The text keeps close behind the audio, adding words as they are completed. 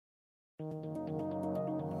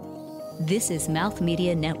This is Mouth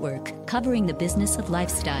Media Network, covering the business of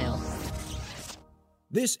lifestyle.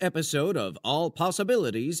 This episode of All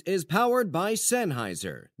Possibilities is powered by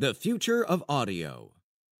Sennheiser, the future of audio.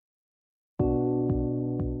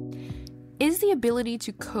 Is the ability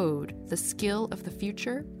to code the skill of the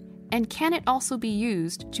future? And can it also be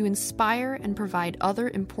used to inspire and provide other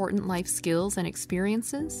important life skills and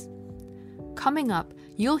experiences? Coming up,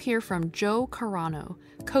 you'll hear from Joe Carano,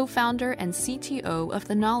 co-founder and CTO of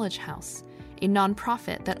The Knowledge House, a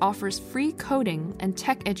nonprofit that offers free coding and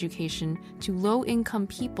tech education to low-income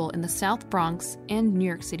people in the South Bronx and New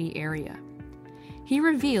York City area. He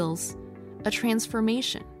reveals a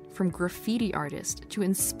transformation from graffiti artist to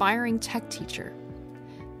inspiring tech teacher,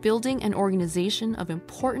 building an organization of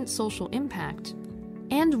important social impact,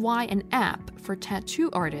 and why an app for tattoo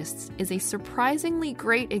artists is a surprisingly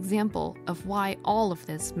great example of why all of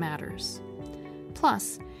this matters.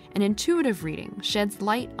 Plus, an intuitive reading sheds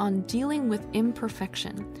light on dealing with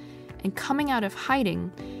imperfection and coming out of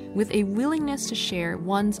hiding with a willingness to share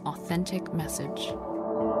one's authentic message.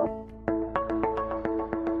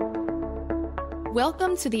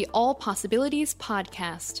 Welcome to the All Possibilities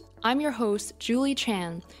podcast. I'm your host, Julie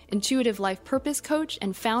Chan, intuitive life purpose coach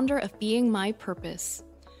and founder of Being My Purpose.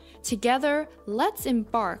 Together, let's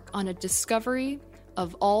embark on a discovery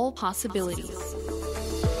of all possibilities.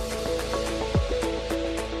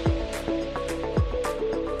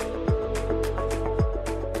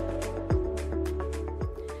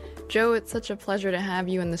 Joe, it's such a pleasure to have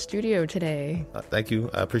you in the studio today. Thank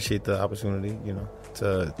you. I appreciate the opportunity,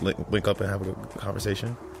 to link up and have a good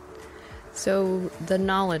conversation. So, The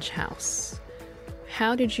Knowledge House,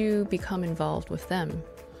 how did you become involved with them?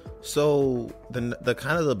 So, the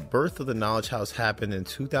kind of the birth of The Knowledge House happened in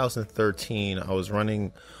 2013. I was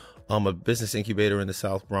running a business incubator in the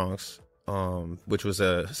South Bronx, which was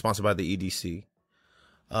sponsored by the EDC.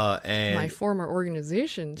 And my former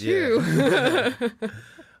organization, too.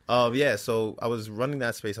 Yeah. So I was running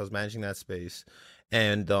that space. I was managing that space.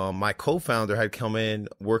 And my co-founder had come in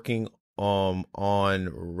working on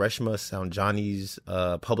Reshma Saujani's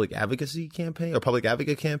public advocacy campaign, or public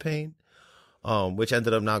advocate campaign, which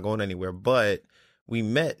ended up not going anywhere. But we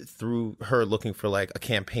met through her looking for like a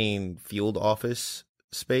campaign field office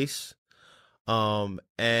space. And,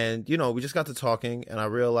 we just got to talking, and I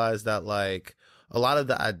realized that like a lot of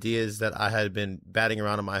the ideas that I had been batting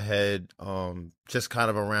around in my head, just kind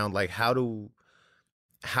of around like how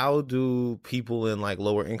do people in like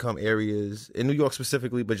lower income areas in New York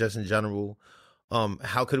specifically, but just in general,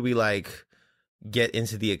 how could we like get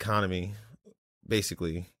into the economy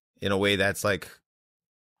basically in a way that's like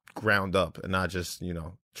ground up and not just,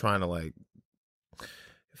 trying to like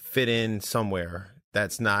fit in somewhere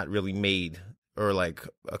that's not really made or like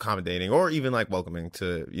accommodating or even like welcoming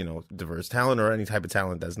to, diverse talent or any type of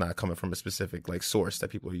talent that's not coming from a specific like source that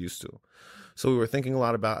people are used to. So I was thinking a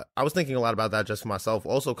lot about that just for myself,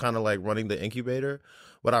 also kind of like running the incubator.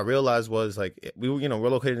 What I realized was like, we're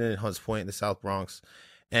located in Hunts Point in the South Bronx,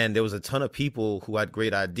 and there was a ton of people who had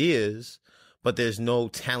great ideas, but there's no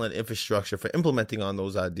talent infrastructure for implementing on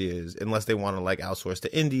those ideas unless they want to like outsource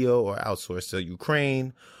to India or outsource to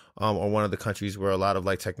Ukraine, or one of the countries where a lot of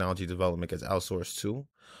like technology development gets outsourced to,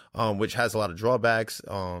 which has a lot of drawbacks.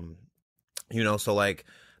 So like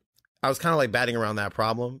I was kind of like batting around that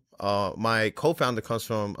problem. My co-founder comes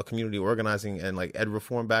from a community organizing and like ed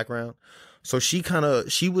reform background. So she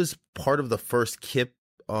was part of the first KIP,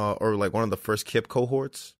 or like one of the first KIP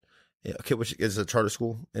cohorts. Yeah, KIP, which is a charter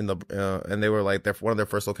school in the, and they were like one of their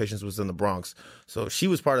first locations was in the Bronx. So she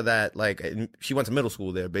was part of that. Like she went to middle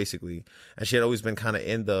school there basically, and she had always been kind of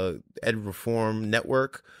in the ed reform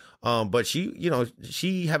network. But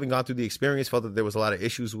she having gone through the experience felt that there was a lot of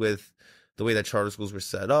issues with the way that charter schools were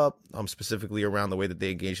set up, specifically around the way that they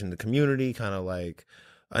engage in the community, kind of like,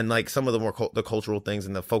 and like some of the more the cultural things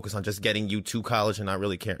and the focus on just getting you to college and not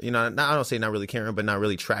really caring, I don't say not really caring, but not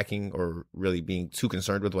really tracking or really being too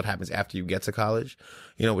concerned with what happens after you get to college,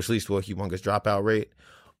 which leads to a humongous dropout rate.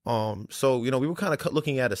 So, we were kind of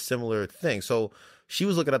looking at a similar thing. So she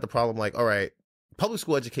was looking at the problem like, all right, public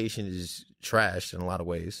school education is trashed in a lot of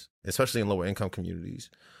ways, especially in lower income communities.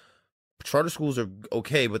 Charter schools are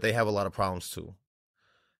okay, but they have a lot of problems too.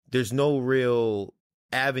 There's no real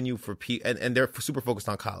avenue for people, and they're super focused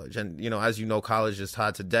on college. And, as you know, college is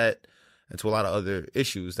tied to debt and to a lot of other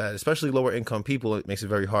issues that, especially lower income people, it makes it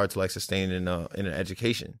very hard to like sustain in an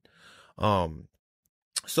education.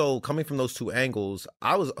 So coming from those two angles,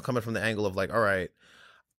 I was coming from the angle of like, all right,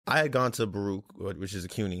 I had gone to Baruch, which is a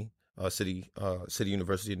CUNY, City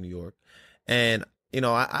University of New York. And,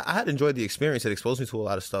 I had enjoyed the experience. It exposed me to a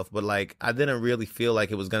lot of stuff, but like, I didn't really feel like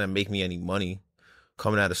it was going to make me any money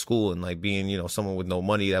coming out of school and like being, you know, someone with no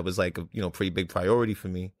money. That was like a, you know, pretty big priority for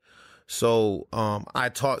me. So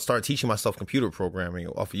I started teaching myself computer programming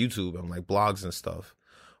off of YouTube and like blogs and stuff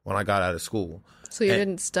when I got out of school. So you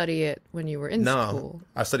didn't study it when you were in school? No,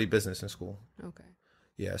 I studied business in school. Okay.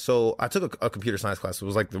 Yeah, so I took a computer science class. It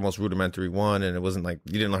was like the most rudimentary one, and it wasn't like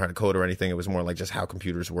you didn't learn how to code or anything. It was more like just how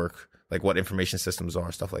computers work, like what information systems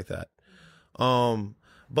are, stuff like that.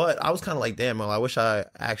 But I was kind of like, damn, well, I wish I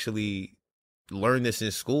actually learned this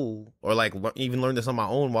in school, or like even learned this on my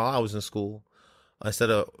own while I was in school,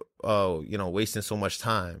 instead of you know, wasting so much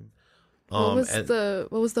time. What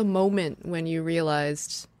was the moment when you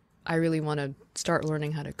realized I really want to start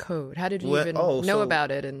learning how to code? How did you even know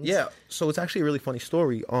about it? And yeah, so it's actually a really funny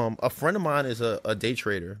story. A friend of mine is a day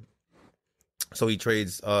trader. So he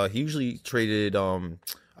trades, he usually traded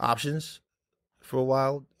options for a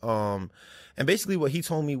while. And basically what he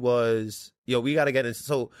told me was, yo, we got to get into,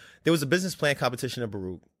 so there was a business plan competition at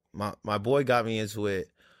Baruch. My boy got me into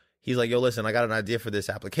it. He's like, yo, listen, I got an idea for this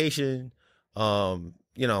application.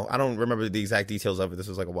 You know, I don't remember the exact details of it. This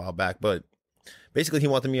was like a while back, but basically he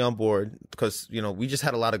wanted me on board because, you know, we just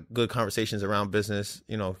had a lot of good conversations around business.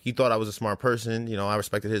 You know, he thought I was a smart person. You know, I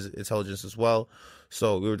respected his intelligence as well.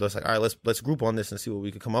 So we were just like, all right, let's group on this and see what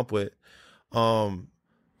we could come up with.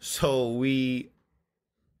 So we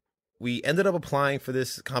ended up applying for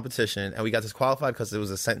this competition and we got disqualified because it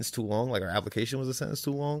was a sentence too long. Like our application was a sentence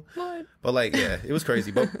too long. What? But like, yeah, it was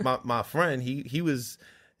crazy. But my friend, he was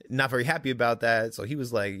not very happy about that. So he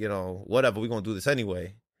was like, you know, whatever, we're going to do this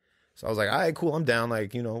anyway. So I was like, all right, cool, I'm down,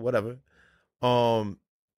 like, you know, whatever.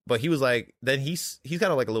 But he was like, then he's kind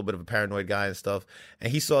of like a little bit of a paranoid guy and stuff.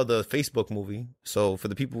 And he saw the Facebook movie. So for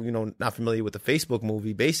the people, you know, not familiar with the Facebook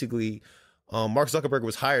movie, basically, Mark Zuckerberg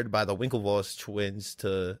was hired by the Winklevoss twins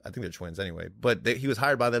to, I think they're twins anyway, but he was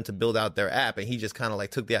hired by them to build out their app. And he just kind of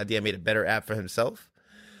like took the idea and made a better app for himself.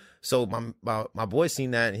 So my boy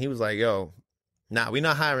seen that and he was like, yo, nah, we're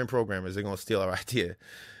not hiring programmers. They're going to steal our idea.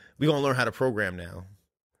 We're going to learn how to program now.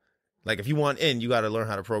 Like, if you want in, you got to learn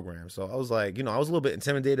how to program. So I was like, you know, I was a little bit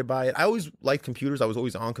intimidated by it. I always liked computers. I was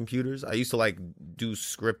always on computers. I used to, like, do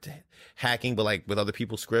script hacking, but, like, with other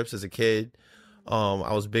people's scripts as a kid.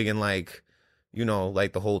 I was big in, like, you know,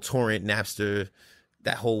 like, the whole torrent, Napster,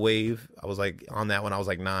 that whole wave. I was, like, on that when I was,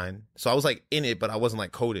 like, 9. So I was, like, in it, but I wasn't,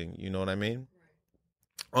 like, coding. You know what I mean?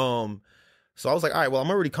 So I was like, all right, well, I'm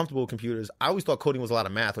already comfortable with computers. I always thought coding was a lot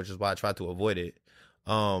of math, which is why I tried to avoid it.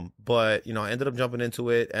 But, you know, I ended up jumping into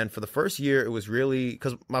it. And for the first year, it was really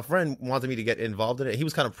because my friend wanted me to get involved in it. He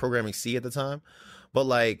was kind of programming C at the time, but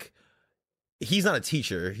like, he's not a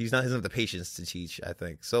teacher. He doesn't have the patience to teach, I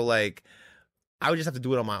think. So like, I would just have to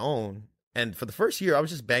do it on my own. And for the first year, I was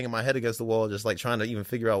just banging my head against the wall, just like trying to even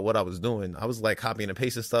figure out what I was doing. I was like copying and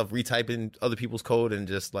pasting stuff, retyping other people's code, and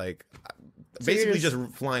just like basically just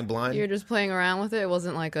flying blind. You're just playing around with it. It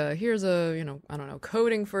wasn't like here's a, you know, I don't know,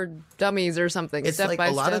 coding for dummies or something. It's step like by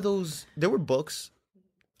a lot step. of those. There were books,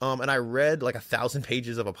 and I read like 1,000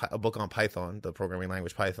 pages of a book on Python, the programming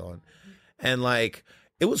language Python, and like.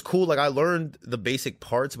 It was cool. Like I learned the basic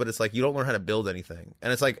parts, but it's like you don't learn how to build anything.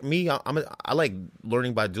 And it's like me, I like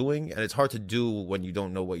learning by doing, and it's hard to do when you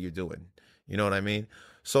don't know what you're doing. You know what I mean?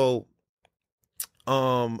 So,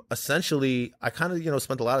 essentially, I kind of, you know,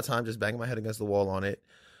 spent a lot of time just banging my head against the wall on it,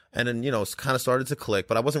 and then, you know, it's kind of started to click.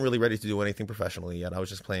 But I wasn't really ready to do anything professionally yet. I was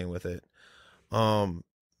just playing with it.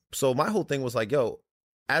 So my whole thing was like, yo.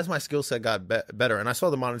 As my skill set got better and I saw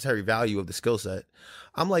the monetary value of the skill set,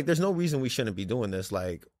 I'm like, there's no reason we shouldn't be doing this.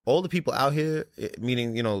 Like all the people out here,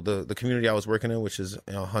 meaning, you know, the community I was working in, which is,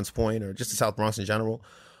 you know, Hunts Point or just the South Bronx in general.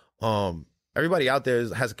 Everybody out there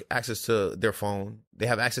has access to their phone. They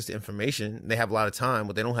have access to information. They have a lot of time.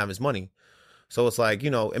 What they don't have is money. So it's like,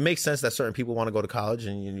 you know, it makes sense that certain people want to go to college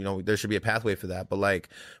and, you know, there should be a pathway for that. But like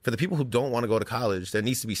for the people who don't want to go to college, there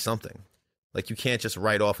needs to be something. Like, you can't just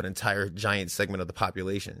write off an entire giant segment of the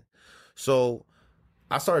population. So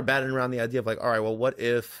I started batting around the idea of like, all right, well, what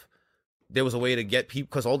if there was a way to get people,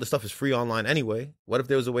 because all this stuff is free online anyway. What if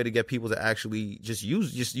there was a way to get people to actually just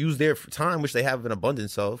use their time, which they have an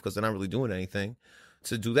abundance of, because they're not really doing anything,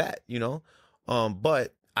 to do that, you know?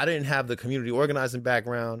 But I didn't have the community organizing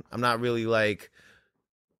background. I'm not really like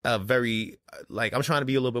I'm trying to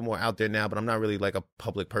be a little bit more out there now, but I'm not really like a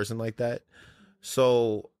public person like that.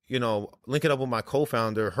 So, you know, linking up with my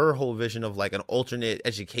co-founder, her whole vision of like an alternate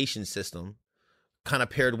education system kind of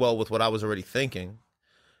paired well with what I was already thinking.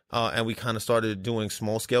 And we kind of started doing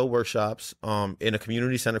small scale workshops in a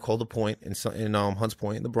community center called The Point in Hunts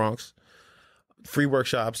Point in the Bronx. Free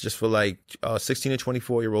workshops just for like 16 to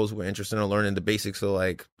 24-year-olds who were interested in learning the basics of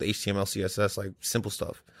like the HTML, CSS, like simple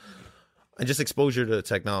stuff. and just exposure to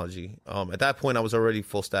technology. At that point, I was already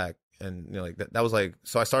full stack, and like that was like,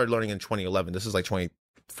 so I started learning in 2011. This is like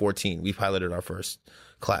 2014. We piloted our first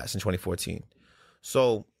class in 2014.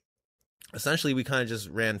 So essentially, we kind of just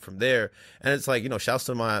ran from there. And it's like, shouts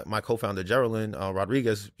to my co-founder, Geraldine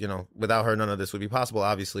Rodriguez. Without her, none of this would be possible,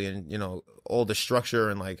 obviously. And, all the structure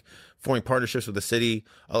and like forming partnerships with the city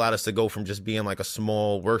allowed us to go from just being like a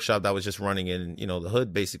small workshop that was just running in, the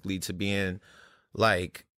hood, basically, to being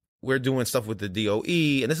like, we're doing stuff with the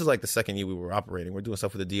DOE. And this is like the second year we were operating. We're doing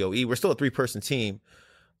stuff with the DOE. We're still a 3-person team.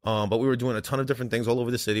 But we were doing a ton of different things all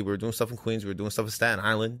over the city. We were doing stuff in Queens. We were doing stuff in Staten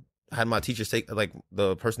Island. I had my teachers take, like,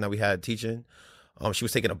 the person that we had teaching, she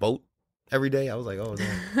was taking a boat every day. I was like, oh,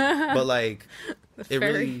 no. But like, it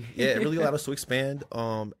really allowed us to expand.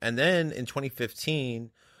 And then in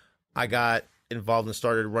 2015, I got involved and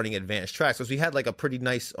started running advanced tracks, because we had like a pretty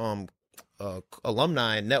nice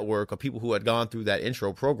alumni network of people who had gone through that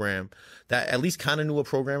intro program that at least kind of knew what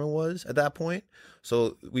programming was at that point.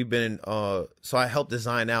 So we've been, so I helped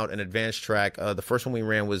design out an advanced track. The first one we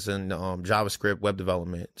ran was in JavaScript web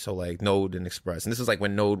development. So like Node and Express. And this is like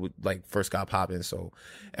when Node like first got popping. So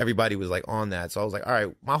everybody was like on that. So I was like, all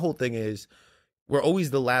right, my whole thing is we're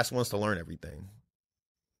always the last ones to learn everything.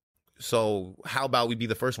 So how about we be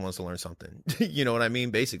the first ones to learn something? You know what I mean?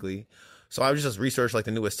 Basically. So I was just researched like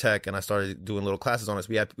the newest tech, and I started doing little classes on this.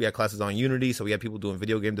 We had classes on Unity. So we had people doing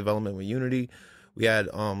video game development with Unity. We had,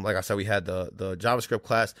 like I said, we had the JavaScript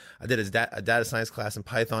class. I did a data science class in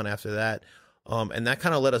Python after that. And that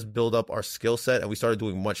kind of let us build up our skill set, and we started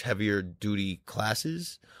doing much heavier duty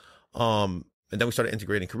classes. And then we started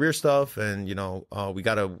integrating career stuff. And,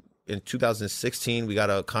 in 2016, we got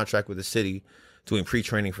a contract with the city doing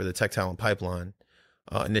pre-training for the Tech Talent Pipeline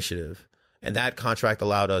initiative. And that contract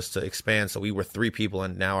allowed us to expand. So we were 3 people,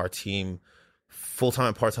 and now our team, full-time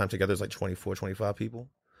and part-time together, is like 24, 25 people.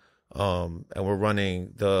 And we're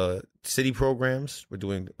running the city programs. We're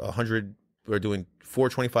doing 4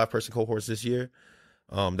 25-person cohorts this year.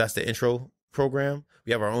 That's the intro program.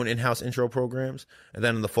 We have our own in-house intro programs. And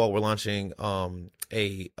then in the fall, we're launching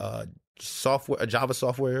a Java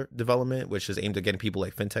software development, which is aimed at getting people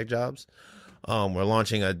like fintech jobs. We're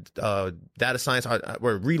launching a data science.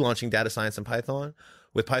 We're relaunching data science in Python,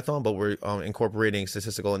 but we're incorporating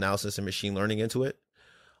statistical analysis and machine learning into it.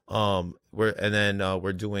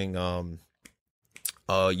 We're doing a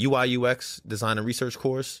UI UX design and research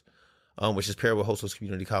course, which is paired with Hostels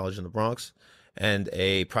Community College in the Bronx, and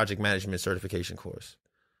a project management certification course.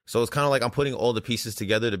 So it's kind of like I'm putting all the pieces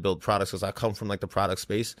together to build products, because I come from like the product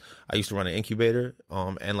space. I used to run an incubator,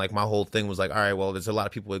 and like my whole thing was like, all right, well, there's a lot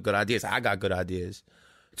of people with good ideas. I got good ideas.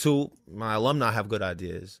 2, my alumni have good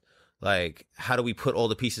ideas. Like, how do we put all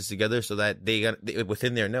the pieces together so that they got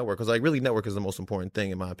within their network? Because like really, network is the most important thing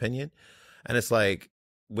in my opinion. And it's like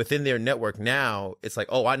within their network now, it's like,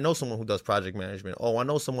 oh, I know someone who does project management. Oh, I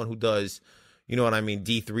know someone who does, you know what I mean,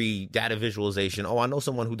 D3 data visualization. Oh, I know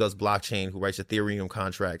someone who does blockchain, who writes Ethereum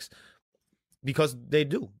contracts, because they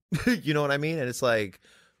do. You know what I mean? And it's like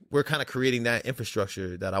we're kind of creating that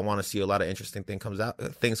infrastructure that I want to see a lot of interesting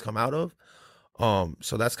things come out of.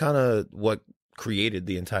 So that's kind of what created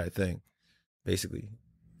the entire thing, basically.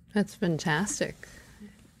 That's fantastic.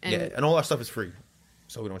 And all our stuff is free,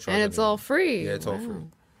 so we don't charge. And it's all free. Yeah, it's all free.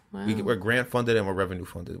 Wow. We're grant funded and we're revenue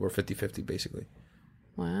funded. We're 50-50 basically.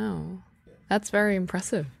 Wow, that's very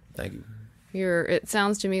impressive. Thank you. It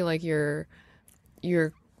sounds to me like you're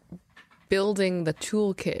building the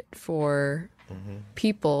toolkit for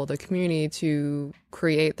people, the community, to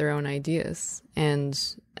create their own ideas,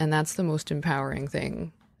 and that's the most empowering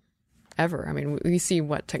thing ever. I mean, we see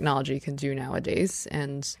what technology can do nowadays,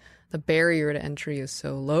 and the barrier to entry is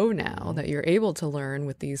so low now that you're able to learn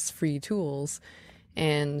with these free tools.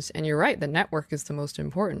 And you're right, the network is the most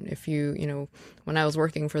important. If when I was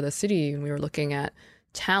working for the city and we were looking at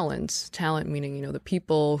talent meaning, the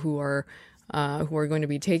people who are going to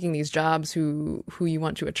be taking these jobs, who you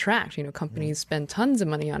want to attract. Companies spend tons of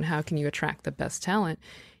money on how can you attract the best talent.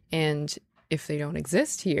 And if they don't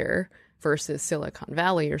exist here versus Silicon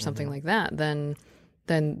Valley or something like that, then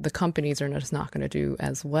the companies are just not going to do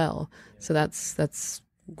as well. So that's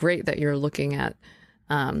great that you're looking at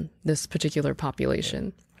this particular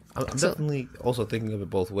population. I'm definitely also thinking of it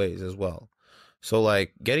both ways as well. So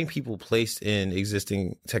like getting people placed in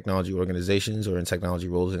existing technology organizations or in technology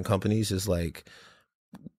roles in companies is like,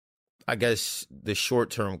 I guess, the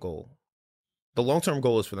short-term goal. The long-term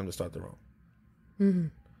goal is for them to start their own. Mm-hmm.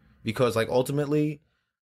 Because like ultimately,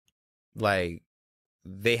 like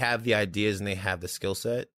they have the ideas and they have the skill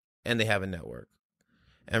set and they have a network.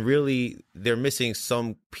 And really, they're missing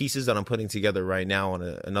some pieces that I'm putting together right now on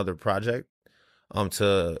another project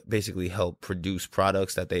to basically help produce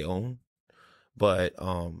products that they own. But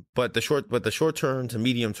the short term to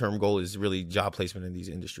medium term goal is really job placement in these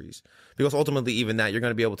industries, because ultimately even that you're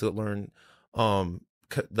going to be able to learn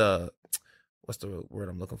what's the word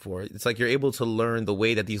I'm looking for? It's like you're able to learn the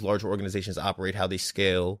way that these larger organizations operate, how they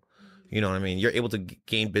scale. You know what I mean? You're able to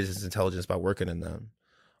gain business intelligence by working in them.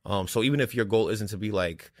 So even if your goal isn't to be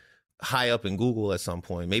like high up in Google at some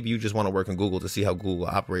point, maybe you just want to work in Google to see how Google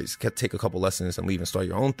operates, take a couple lessons and leave and start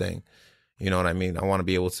your own thing. You know what I mean? I want to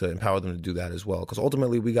be able to empower them to do that as well, because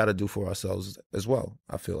ultimately we got to do for ourselves as well,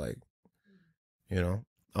 I feel like, you know.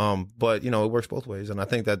 But, you know, it works both ways. And I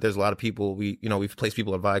think that there's a lot of people, we've placed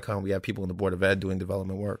people at Viacom. We have people in the board of ed doing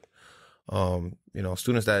development work. You know,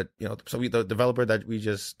 students that, you know, so the developer that we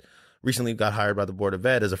just recently got hired by the board of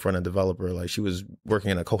ed as a front-end developer, like she was working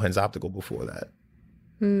in a Cohen's Optical before that,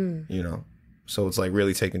 you know. So it's like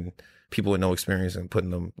really taking people with no experience and putting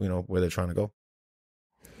them, you know, where they're trying to go.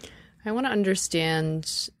 I want to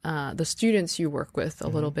understand the students you work with a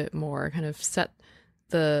little bit more, kind of set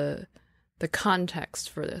the context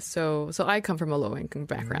for this. So I come from a low income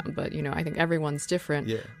background, but you know, I think everyone's different.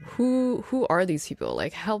 Yeah. Who are these people?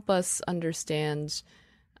 Like, help us understand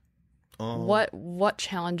what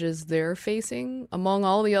challenges they're facing among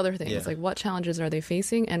all the other things. Yeah. Like, what challenges are they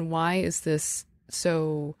facing, and why is this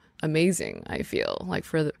so amazing? I feel like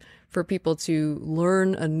for people to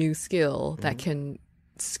learn a new skill that can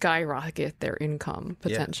skyrocket their income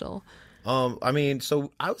potential. I mean,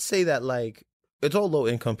 so I would say that like it's all low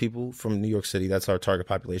income people from New York City. That's our target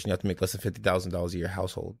population. You have to make less than $50,000 a year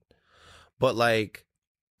household. But like,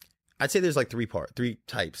 I'd say there's like three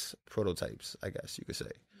types, prototypes, I guess you could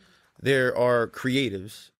say. There are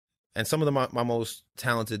creatives, and some of them, my most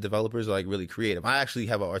talented developers are like really creative. I actually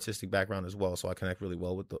have an artistic background as well, so I connect really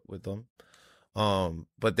well with them.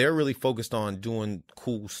 But they're really focused on doing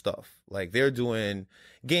cool stuff. Like they're doing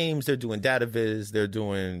games, they're doing data viz, they're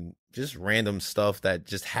doing just random stuff, that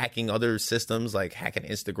just hacking other systems, like hacking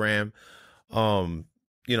Instagram.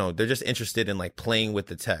 You know, they're just interested in like playing with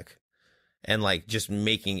the tech and like just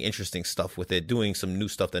making interesting stuff with it, doing some new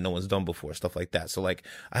stuff that no one's done before, stuff like that. So like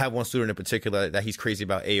I have one student in particular that he's crazy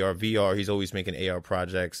about AR, VR. He's always making AR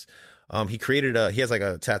projects. He has like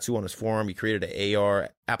a tattoo on his forearm. He created an AR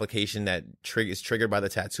application that is triggered by the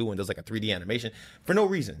tattoo and does like a 3D animation for no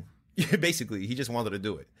reason. Basically, he just wanted to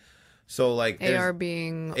do it. So like AR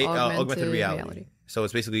being augmented reality. So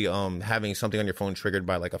it's basically having something on your phone triggered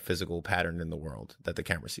by like a physical pattern in the world that the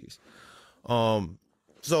camera sees.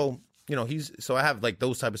 So you know, so I have like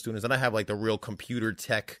those type of students, and I have like the real computer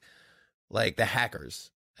tech, like the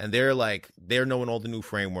hackers, and they're knowing all the new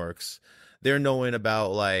frameworks. They're knowing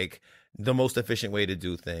about like the most efficient way to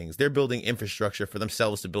do things. They're building infrastructure for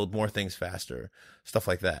themselves to build more things faster, stuff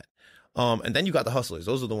like that. And then you got the hustlers.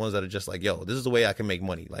 Those are the ones that are just like, yo, this is the way I can make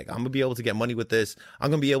money. Like, I'm going to be able to get money with this. I'm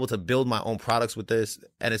going to be able to build my own products with this.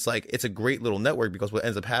 And it's like, it's a great little network, because what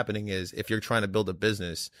ends up happening is if you're trying to build a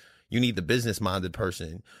business, you need the business minded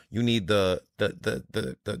person. You need the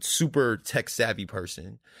super tech savvy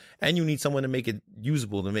person, and you need someone to make it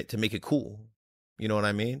usable, to make it cool. You know what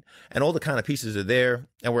I mean? And all the kind of pieces are there.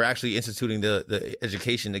 And we're actually instituting the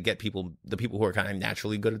education to get the people who are kind of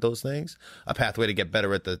naturally good at those things, a pathway to get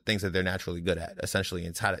better at the things that they're naturally good at, essentially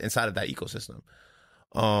inside of that ecosystem.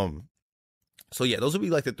 So yeah, those would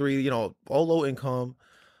be like the three, you know, all low income.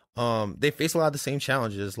 They face a lot of the same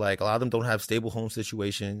challenges. Like a lot of them don't have stable home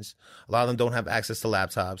situations. A lot of them don't have access to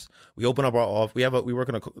laptops. We open up our office. We work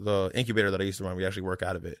in the incubator that I used to run. We actually work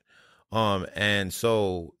out of it. And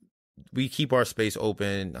so we keep our space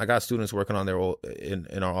open. I got students working on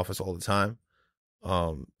in our office all the time.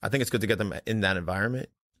 I think it's good to get them in that environment.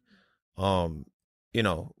 You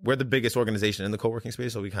know, we're the biggest organization in the co-working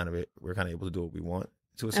space, so we're kind of able to do what we want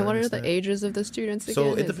to a certain And what are extent. the ages of the students again?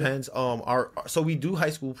 So it depends. So we do high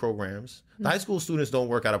school programs. The high school students don't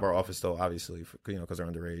work out of our office though, obviously, because they're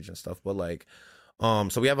underage and stuff. But like,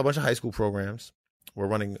 so we have a bunch of high school programs. We're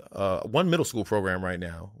running one middle school program right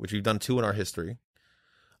now, which we've done 2 in our history.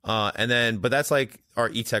 But that's like our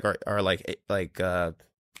e-tech, our like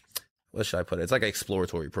what should I put it? It's like an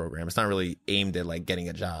exploratory program. It's not really aimed at like getting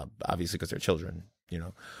a job, obviously, because they're children, you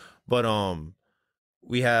know. But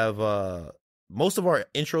we have most of our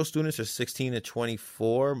intro students are 16 to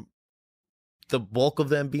 24. The bulk of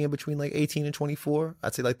them being between like 18 and 24.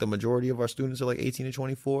 I'd say like the majority of our students are like 18 to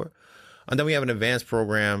 24. And then we have an advanced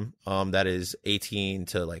program that is 18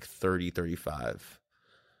 to like 30, 35.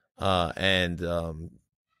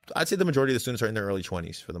 I'd say the majority of the students are in their early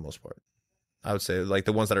 20s for the most part. I would say like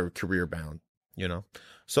the ones that are career bound, you know.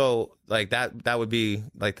 So like that would be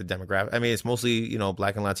like the demographic. I mean, it's mostly, you know,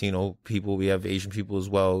 Black and Latino people. We have Asian people as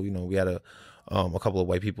well. You know, we had a couple of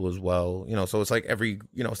white people as well. You know, so it's like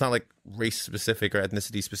it's not like race specific or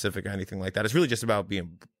ethnicity specific or anything like that. It's really just about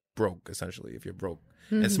being broke, essentially. If you're broke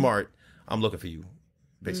and smart, I'm looking for you,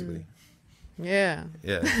 basically. Yeah.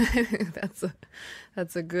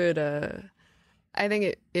 That's a good. I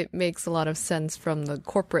think it makes a lot of sense from the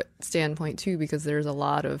corporate standpoint too, because there's a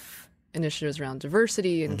lot of initiatives around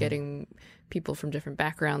diversity and getting people from different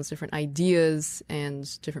backgrounds, different ideas,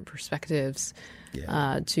 and different perspectives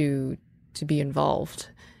to be involved.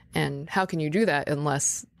 And how can you do that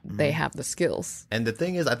unless they have the skills? And the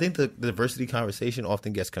thing is, I think the diversity conversation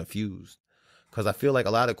often gets confused because I feel like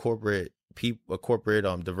a lot of corporate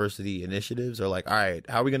diversity initiatives are like, all right,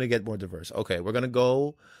 how are we going to get more diverse? Okay, we're going to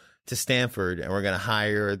go to Stanford and we're going to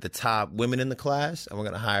hire the top women in the class and we're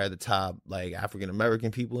going to hire the top like African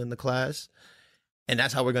American people in the class. And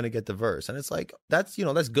that's how we're going to get diverse. And it's like, that's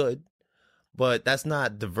good, but that's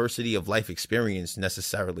not diversity of life experience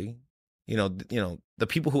necessarily. The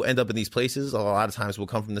people who end up in these places a lot of times will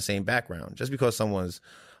come from the same background. Just because someone's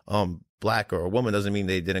black or a woman doesn't mean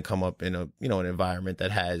they didn't come up in an environment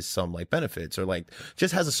that has some like benefits or like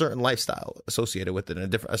just has a certain lifestyle associated with it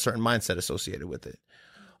and a certain mindset associated with it.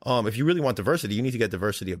 If you really want diversity, you need to get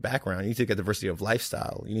diversity of background. You need to get diversity of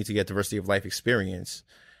lifestyle. You need to get diversity of life experience.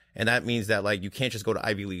 And that means that like you can't just go to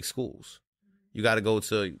Ivy League schools. You got to go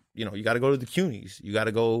to, you got to go to the CUNYs. You got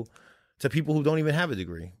to go to people who don't even have a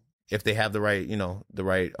degree if they have the right,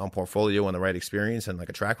 portfolio and the right experience and like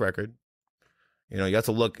a track record. You have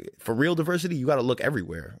to look for real diversity. You got to look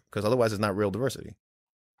everywhere because otherwise it's not real diversity.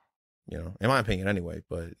 In my opinion, anyway.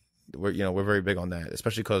 But we're very big on that,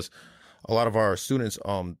 especially because a lot of our students,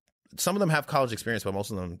 some of them have college experience, but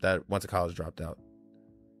most of them that went to college dropped out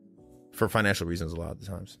for financial reasons a lot of the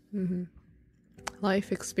times. Mm-hmm.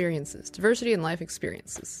 Life experiences, diversity and life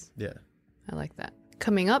experiences. Yeah, I like that.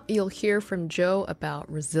 Coming up, you'll hear from Joe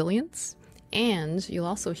about resilience, and you'll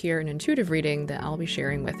also hear an intuitive reading that I'll be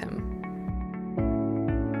sharing with him.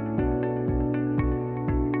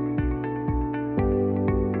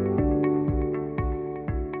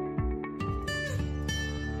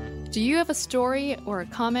 Do you have a story or a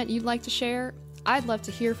comment you'd like to share? I'd love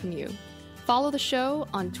to hear from you. Follow the show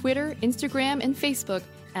on Twitter, Instagram, and Facebook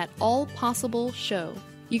at All Possible Show.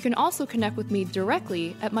 You can also connect with me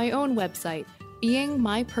directly at my own website,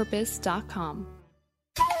 beingmypurpose.com.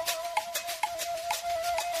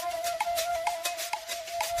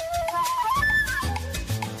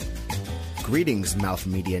 Greetings, Mouth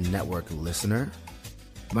Media Network listener.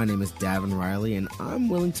 My name is Davin Riley, and I'm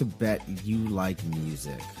willing to bet you like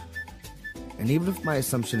music. And even if my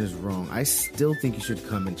assumption is wrong, I still think you should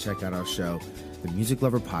come and check out our show, the Music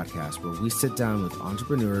Lover Podcast, where we sit down with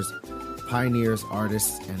entrepreneurs, pioneers,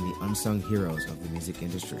 artists, and the unsung heroes of the music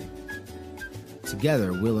industry.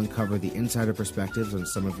 Together, we'll uncover the insider perspectives on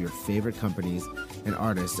some of your favorite companies and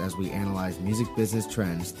artists as we analyze music business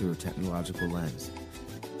trends through a technological lens.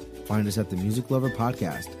 Find us at the Music Lover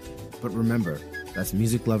Podcast. But remember, that's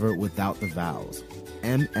Music Lover without the vowels.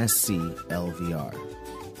 MSCLVR.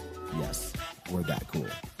 Yes, we're that cool.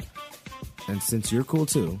 And since you're cool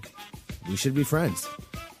too, we should be friends.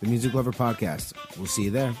 The Music Lover Podcast. We'll see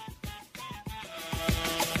you there.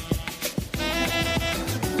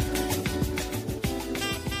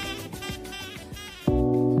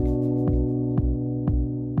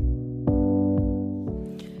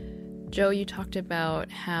 Joe, you talked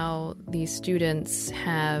about how these students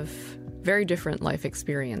have very different life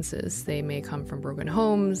experiences. They may come from broken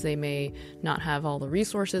homes. They may not have all the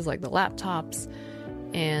resources like the laptops.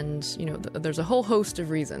 And, there's a whole host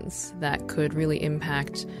of reasons that could really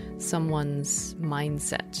impact someone's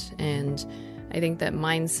mindset. And I think that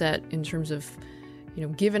mindset in terms of,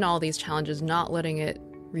 given all these challenges, not letting it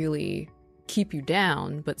really keep you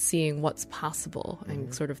down, but seeing what's possible.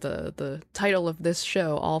 And sort of the title of this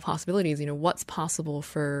show, All Possibilities, what's possible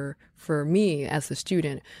for me as a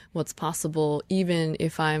student, what's possible even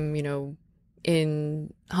if I'm,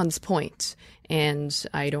 in Hunts Point and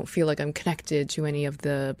I don't feel like I'm connected to any of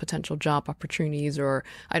the potential job opportunities, or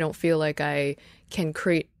I don't feel like I can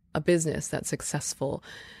create a business that's successful.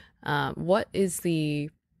 What is the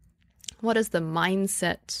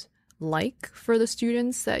mindset like for the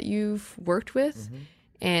students that you've worked with,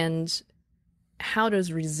 and how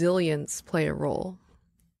does resilience play a role?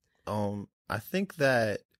 I think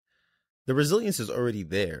that the resilience is already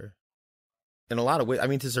there in a lot of ways. I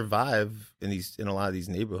mean, to survive in a lot of these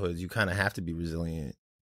neighborhoods, you kind of have to be resilient.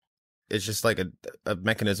 It's just like a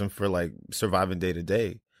mechanism for like surviving day to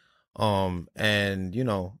day. And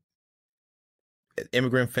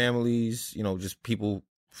immigrant families, just people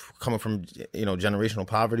coming from, generational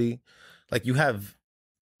poverty, like you have,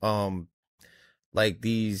 like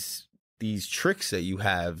these these tricks that you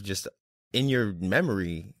have just in your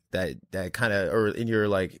memory that kind of, or in your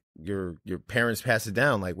like your parents pass it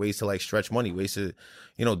down, like ways to like stretch money, ways to,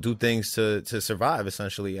 you know, do things to survive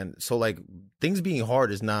essentially. And so like things being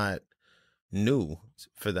hard is not new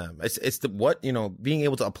for them. It's the what, you know, being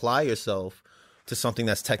able to apply yourself to something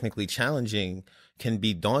that's technically challenging can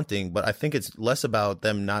be daunting, but I think it's less about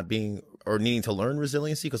them not being or needing to learn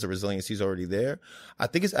resiliency because the resiliency is already there. I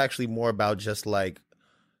think it's actually more about just like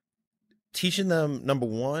teaching them, number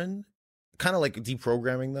one, kind of like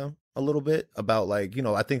deprogramming them a little bit about like, you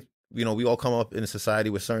know, I think, you know, we all come up in a society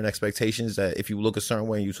with certain expectations that if you look a certain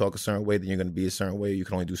way and you talk a certain way, then you're going to be a certain way. You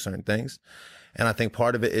can only do certain things. And I think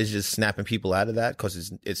part of it is just snapping people out of that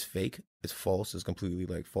because it's fake. It's false. It's completely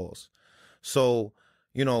like false. So,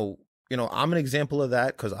 you know, I'm an example of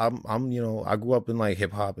that because I'm, you know, I grew up in like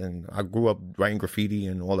hip hop and I grew up writing graffiti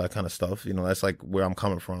and all that kind of stuff. You know, that's like where I'm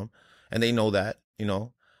coming from. And they know that, you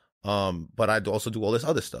know, but I also do all this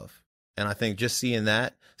other stuff. And I think just seeing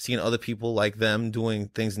other people like them doing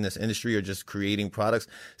things in this industry or just creating products,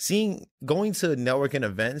 going to networking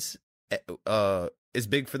events is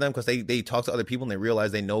big for them because they talk to other people and they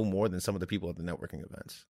realize they know more than some of the people at the networking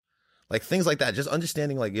events. Like things like that, just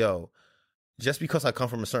understanding like, yo, just because I come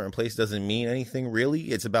from a certain place doesn't mean anything really.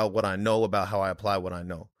 It's about what I know, about how I apply what I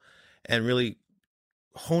know, and really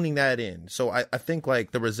honing that in. So I think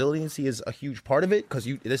like the resiliency is a huge part of it because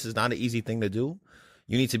this is not an easy thing to do.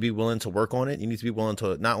 You need to be willing to work on it. You need to be willing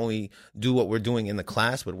to not only do what we're doing in the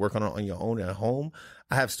class, but work on it on your own at home.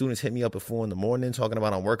 I have students hit me up at 4 a.m. talking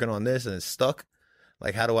about I'm working on this and it's stuck.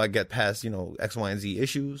 Like, how do I get past, you know, X, Y, and Z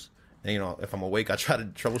issues? And, you know, if I'm awake, I try to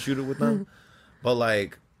troubleshoot it with them. But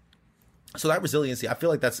like, so that resiliency, I feel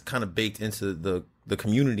like that's kind of baked into the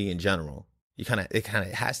community in general. It kind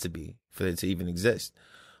of has to be for it to even exist.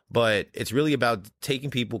 But it's really about taking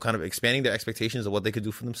people, kind of expanding their expectations of what they could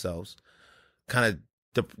do for themselves, kind of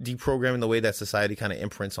deprogramming the way that society kind of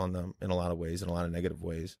imprints on them in a lot of ways, in a lot of negative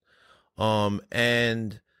ways.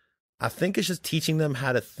 And I think it's just teaching them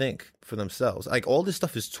how to think for themselves. Like all this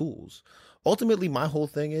stuff is tools. Ultimately, my whole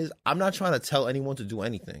thing is I'm not trying to tell anyone to do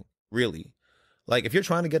anything, really. Like if you're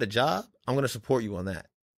trying to get a job, I'm going to support you on that.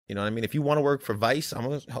 You know what I mean? If you want to work for Vice, I'm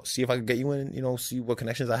going to see if I can get you in, you know, see what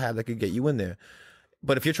connections I have that could get you in there.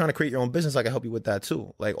 But if you're trying to create your own business, I can help you with that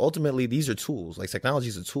too. Like ultimately, these are tools. Like technology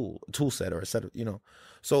is a tool set or a set of, you know.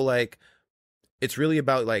 So like, it's really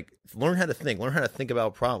about like learn how to think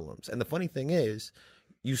about problems. And the funny thing is,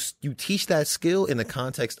 you teach that skill in the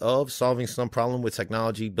context of solving some problem with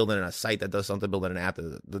technology, building a site that does something, building an app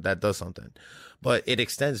that does something. But it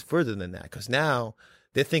extends further than that because now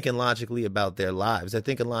they're thinking logically about their lives. They're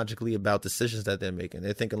thinking logically about decisions that they're making.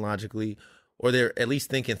 They're thinking logically, or they're at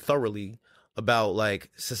least thinking thoroughly about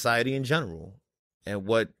like society in general and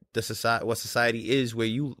what society is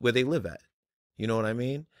where they live at. You know what I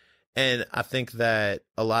mean? And I think that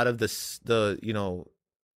a lot of the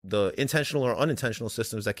intentional or unintentional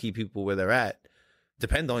systems that keep people where they're at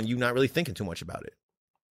depend on you not really thinking too much about it.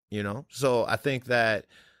 You know? So I think that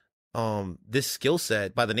this skill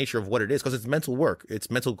set, by the nature of what it is, because it's mental work,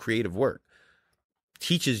 it's mental creative work,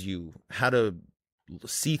 teaches you how to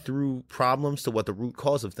see through problems to what the root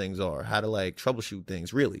cause of things are, how to like troubleshoot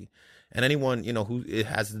things really. And anyone, you know, who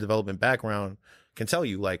has the development background can tell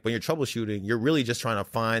you, like, when you're troubleshooting, you're really just trying to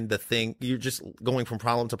find the thing. You're just going from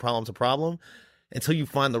problem to problem to problem until you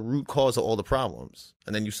find the root cause of all the problems.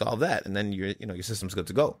 And then you solve that. And then your system's good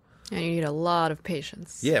to go. And you need a lot of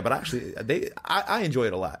patience. Yeah, but actually, I enjoy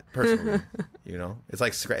it a lot, personally. You know? It's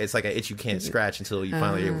like an itch you can't scratch until you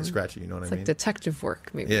finally are able to scratch it. You know what I mean? It's like detective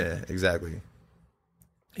work, maybe. Yeah, exactly.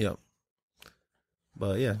 Yep.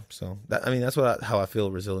 But yeah, so that's how I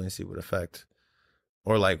feel resiliency would affect,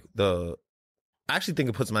 or like I actually think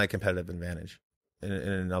it puts my competitive advantage in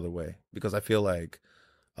another way, because I feel like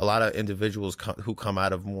a lot of individuals who come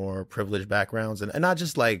out of more privileged backgrounds and not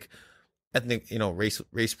just like ethnic, you know, race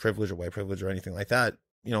privilege or white privilege or anything like that,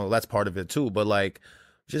 you know, that's part of it too. But like,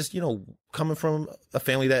 just, you know, coming from a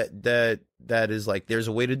family that is like, there's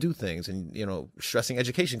a way to do things, and, you know, stressing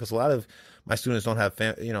education, because a lot of my students don't have,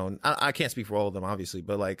 you know, I can't speak for all of them, obviously,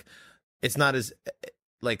 but like, it's not as,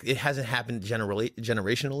 like, it hasn't happened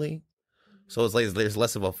generationally. So it's like, there's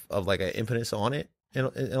less of like an impetus on it in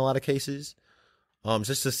a lot of cases.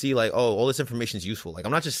 Just to see like, oh, all this information is useful. Like,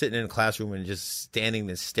 I'm not just sitting in a classroom and just standing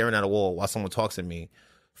and staring at a wall while someone talks to me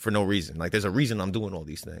for no reason. Like, there's a reason I'm doing all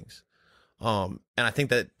these things. And I think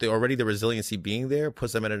that the resiliency being there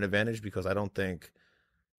puts them at an advantage, because I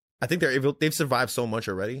think they've survived so much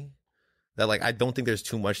already that, like, I don't think there's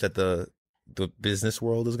too much that the business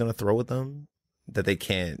world is going to throw at them that they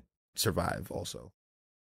can't survive also.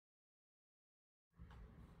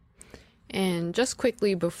 And just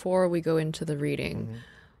quickly before we go into the reading,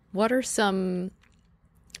 what are some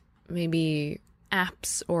maybe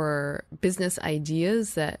apps or business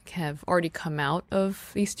ideas that have already come out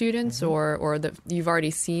of these students or that you've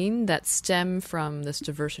already seen that stem from this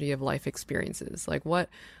diversity of life experiences? Like what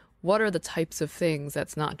are the types of things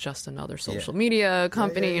that's not just another social media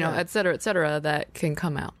company, you know, et cetera, that can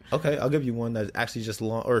come out? Okay, I'll give you one that actually just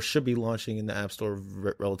or should be launching in the App Store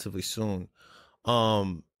relatively soon.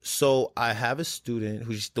 So I have a student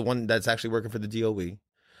who's the one that's actually working for the DOE.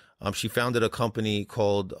 She founded a company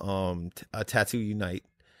called Tattoo Unite,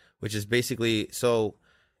 which is basically, so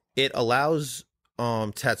it allows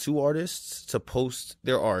tattoo artists to post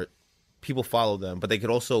their art. People follow them, but they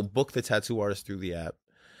could also book the tattoo artist through the app.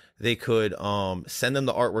 They could send them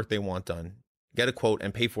the artwork they want done, get a quote,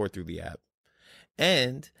 and pay for it through the app.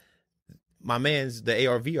 And my man's, the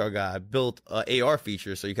AR/VR guy, built a AR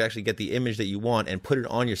feature so you can actually get the image that you want and put it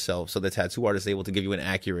on yourself so the tattoo artist is able to give you an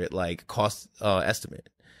accurate like cost estimate.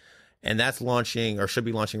 And that's launching or should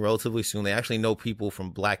be launching relatively soon. They actually know people from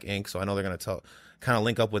Black Ink, so I know they're going to kind of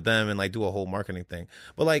link up with them and like do a whole marketing thing.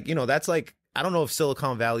 But like, you know, that's like, I don't know if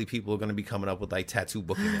Silicon Valley people are going to be coming up with like tattoo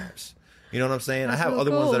booking apps. You know what I'm saying? I have other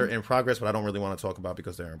ones that are in progress, but I don't really want to talk about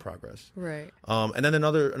because they're in progress. Right. And then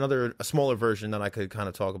a smaller version that I could kind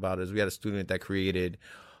of talk about is we had a student that created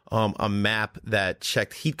a map that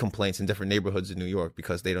checked heat complaints in different neighborhoods in New York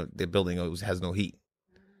because their building has no heat.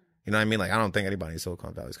 You know what I mean? Like, I don't think anybody in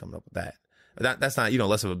Silicon Valley is coming up with that. That's not, you know,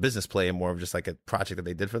 less of a business play and more of just like a project that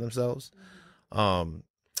they did for themselves.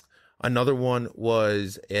 Another one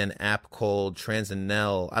was an app called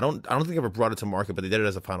Transinel. I don't think I ever brought it to market, but they did it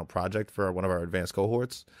as a final project for one of our advanced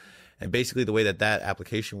cohorts. And basically the way that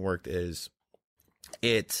application worked is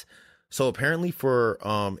so apparently for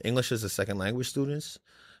English as a second language students,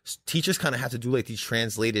 teachers kind of have to do like these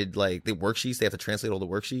translated, like the worksheets. They have to translate all the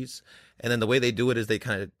worksheets. And then the way they do it is they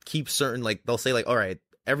kind of keep certain, like they'll say like, all right,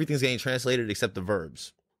 everything's getting translated except the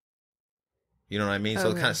verbs. You know what I mean? Okay.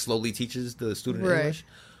 So it kind of slowly teaches the student English.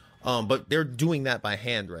 But they're doing that by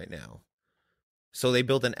hand right now. So they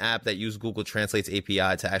built an app that used Google Translate's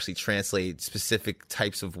API to actually translate specific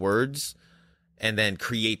types of words and then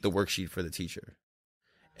create the worksheet for the teacher.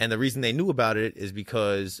 And the reason they knew about it is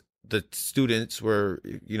because the students were,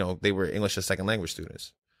 you know, they were English as second language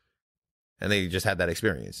students. And they just had that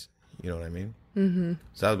experience. You know what I mean? Mm-hmm.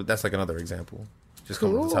 So that's like another example. Just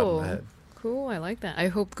coming off the top of my head. Cool. I like that. I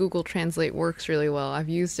hope Google Translate works really well. I've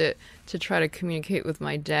used it to try to communicate with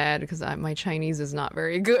my dad because my Chinese is not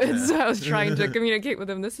very good. Yeah. So I was trying to communicate with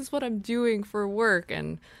him. This is what I'm doing for work.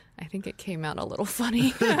 And I think it came out a little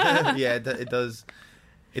funny. Yeah, it does.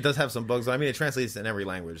 It does have some bugs. I mean, it translates in every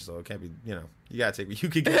language, so it can't be, you know, you got to take what you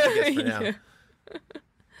can get, I guess, for now. Yeah.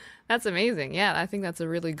 That's amazing. Yeah, I think that's a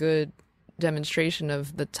really good demonstration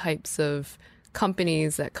of the types of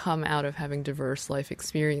companies that come out of having diverse life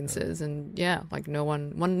experiences. And yeah, like no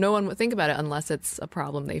one would think about it unless it's a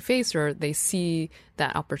problem they face or they see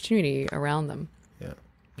that opportunity around them. Yeah,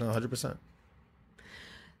 no, 100%.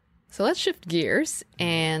 So let's shift gears,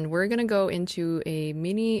 and we're going to go into a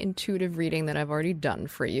mini intuitive reading that I've already done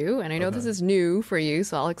for you. And I know this is new for you,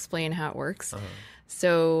 so I'll explain how it works.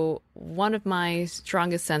 So one of my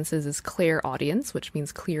strongest senses is clairaudience, which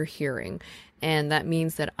means clear hearing. And that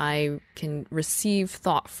means that I can receive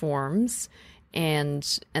thought forms. And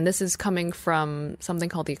this is coming from something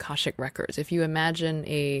called the Akashic Records. If you imagine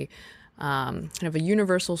a kind of a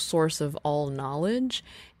universal source of all knowledge,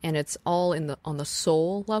 and it's all on the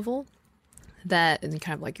soul level, that and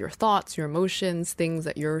kind of like your thoughts, your emotions, things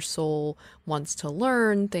that your soul wants to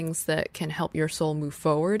learn, things that can help your soul move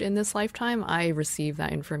forward in this lifetime. I receive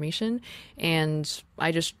that information, and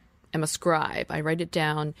I just am a scribe. I write it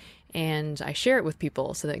down and I share it with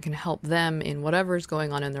people so that it can help them in whatever's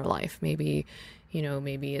going on in their life. Maybe, you know,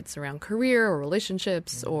 maybe it's around career or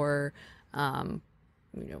relationships or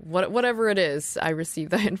you know, whatever it is, I receive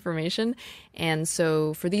that information. And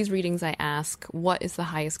so for these readings, I ask, what is the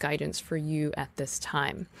highest guidance for you at this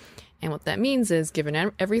time? And what that means is,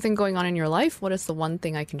 given everything going on in your life, what is the one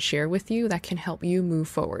thing I can share with you that can help you move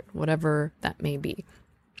forward, whatever that may be?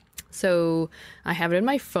 So I have it in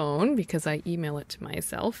my phone because I email it to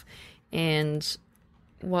myself. And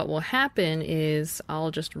what will happen is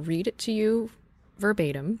I'll just read it to you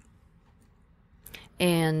verbatim.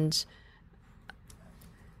 And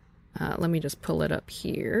let me just pull it up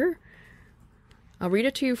here. I'll read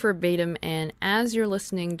it to you verbatim, and as you're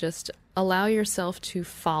listening, just allow yourself to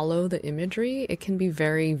follow the imagery. It can be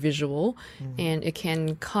very visual, and it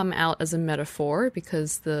can come out as a metaphor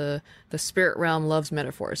because the spirit realm loves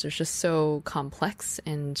metaphors. It's just so complex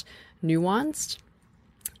and nuanced.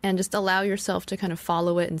 And just allow yourself to kind of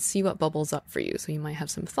follow it and see what bubbles up for you. So you might have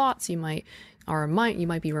some thoughts, you might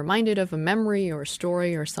be reminded of a memory or a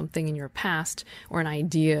story or something in your past or an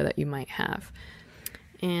idea that you might have.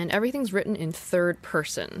 And everything's written in third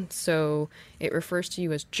person. So it refers to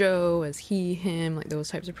you as Joe, as he, him, like those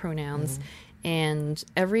types of pronouns. And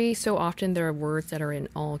every so often there are words that are in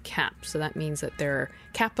all caps. So that means that they're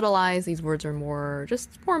capitalized. These words are more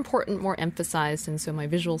important, more emphasized. And so my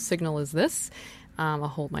visual signal is this. I'll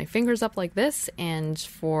hold my fingers up like this. And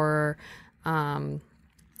for audio,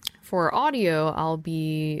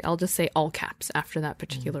 I'll just say all caps after that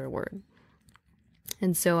particular word.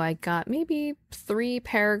 And so I got maybe 3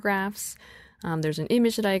 paragraphs. There's an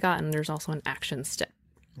image that I got, and there's also an action step.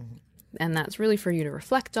 And that's really for you to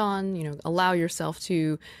reflect on, allow yourself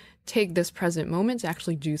to take this present moment to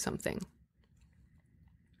actually do something.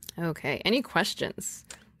 Okay, any questions?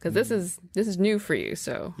 Because this is new for you,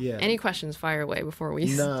 so any questions, fire away before we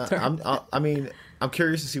start. I'm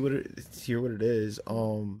curious to hear what it is.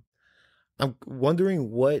 I'm wondering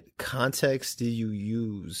what context did you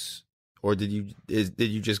use, or did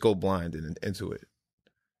you just go blind into it?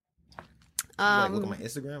 Look at my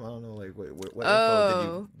Instagram. I don't know, what info did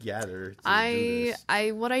you gather to do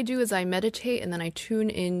this? What I do is I meditate and then I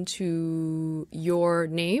tune into your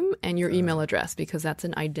name and your email address, because that's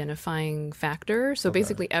an identifying factor. So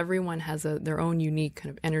basically everyone has their own unique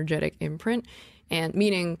kind of energetic imprint, and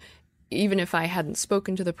meaning even if I hadn't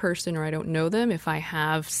spoken to the person or I don't know them, if I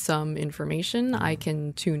have some information, I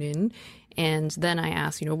can tune in, and then I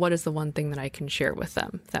ask, what is the one thing that I can share with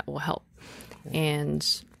them that will help? And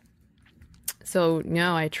so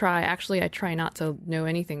no, I try not to know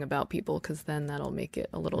anything about people, because then that'll make it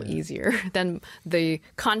a little easier. Then the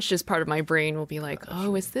conscious part of my brain will be like,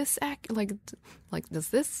 oh, is this like does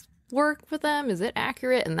this work for them? Is it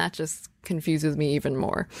accurate? And that just confuses me even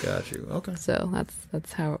more. Got you. Okay. So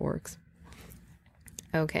that's how it works.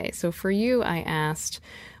 Okay, so for you, I asked,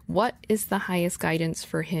 what is the highest guidance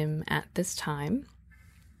for him at this time?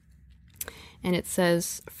 And it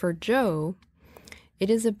says, for Joe, it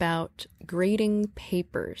is about grading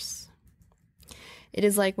papers. It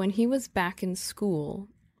is like when he was back in school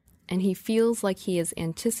and he feels like he is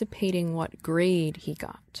anticipating what grade he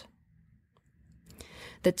got.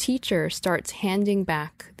 The teacher starts handing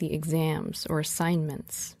back the exams or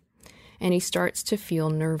assignments, and he starts to feel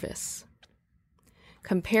nervous,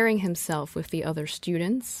 comparing himself with the other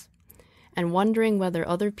students and wondering whether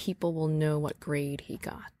other people will know what grade he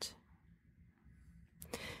got.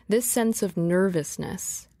 This sense of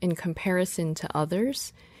nervousness in comparison to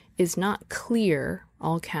others is not clear,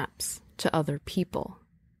 all caps, to other people.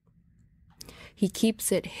 He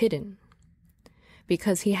keeps it hidden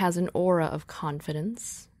because he has an aura of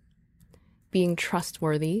confidence, being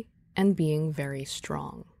trustworthy, and being very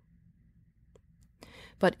strong.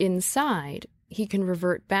 But inside, he can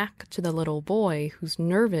revert back to the little boy who's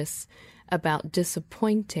nervous about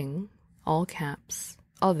disappointing, all caps,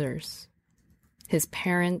 others, his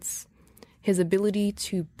parents, his ability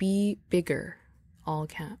to be bigger, all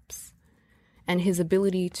caps, and his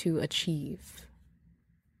ability to achieve.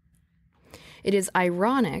 It is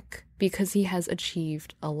ironic because he has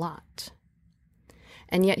achieved a lot,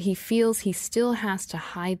 and yet he feels he still has to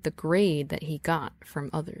hide the grade that he got from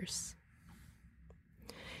others.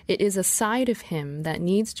 It is a side of him that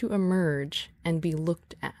needs to emerge and be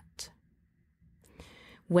looked at.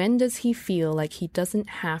 When does he feel like he doesn't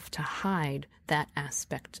have to hide that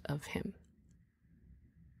aspect of him?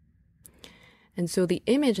 And so the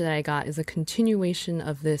image that I got is a continuation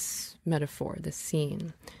of this metaphor, this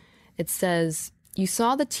scene. It says, you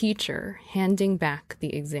saw the teacher handing back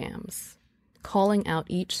the exams, calling out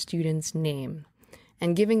each student's name,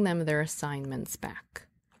 and giving them their assignments back.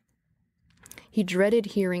 He dreaded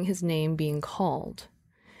hearing his name being called,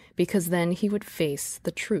 because then he would face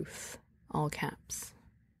the truth, all caps.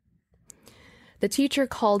 The teacher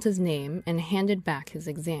called his name and handed back his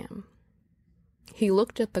exam. He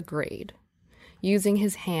looked at the grade, using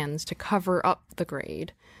his hands to cover up the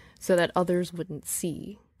grade so that others wouldn't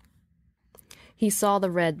see. He saw the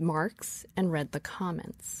red marks and read the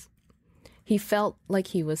comments. He felt like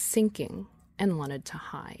he was sinking and wanted to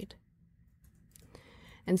hide.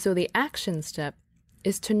 And so the action step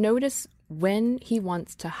is to notice when he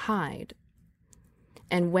wants to hide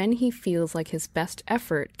and when he feels like his best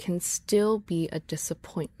effort can still be a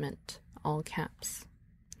disappointment, all caps,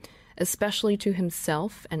 especially to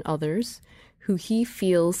himself and others who he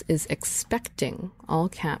feels is expecting, all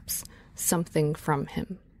caps, something from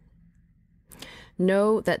him.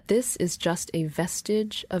 Know that this is just a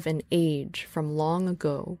vestige of an age from long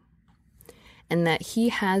ago, and that he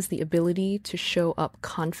has the ability to show up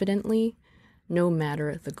confidently no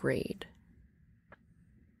matter the grade.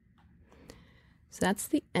 So that's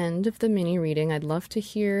the end of the mini reading. I'd love to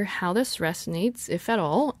hear how this resonates, if at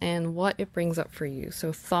all, and what it brings up for you.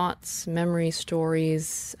 So thoughts, memories,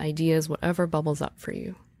 stories, ideas, whatever bubbles up for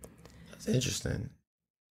you. That's interesting.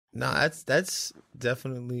 No, that's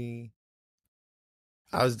definitely.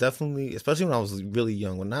 I was definitely, especially when I was really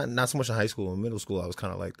young, when not so much in high school, in middle school, I was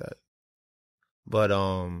kind of like that. But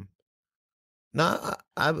I'm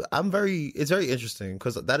very. It's very interesting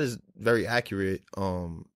because that is very accurate.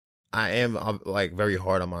 I am like very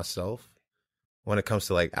hard on myself when it comes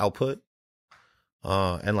to like output,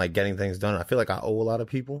 and like getting things done. I feel like I owe a lot of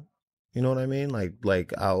people. You know what I mean?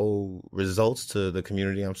 Like I owe results to the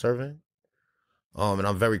community I'm serving. And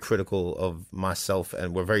I'm very critical of myself,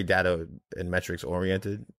 and we're very data and metrics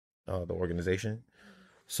oriented, the organization.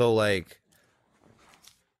 So like,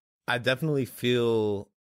 I definitely feel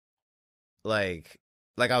like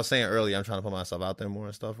I was saying earlier, I'm trying to put myself out there more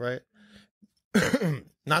and stuff, right?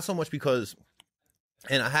 Not so much because,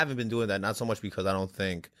 and I haven't been doing that, not so much because I don't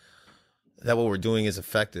think that what we're doing is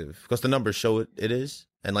effective, because the numbers show it is,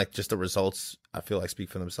 and like just the results, I feel like speak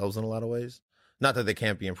for themselves in a lot of ways. Not that they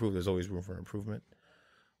can't be improved, there's always room for improvement.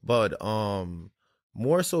 But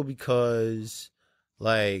more so because,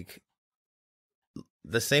 like,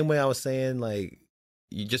 the same way I was saying, like,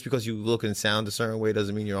 just because you look and sound a certain way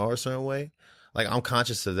doesn't mean you are a certain way. Like, I'm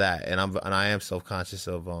conscious of that, and I am self-conscious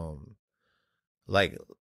of like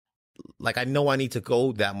I know I need to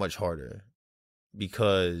go that much harder,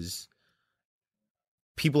 because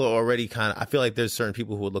people are already kind of, I feel like there's certain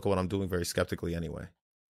people who would look at what I'm doing very skeptically anyway.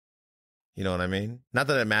 You know what I mean? Not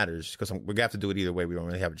that it matters, because we're gonna have to do it either way. We don't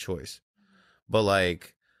really have a choice. But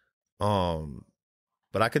like,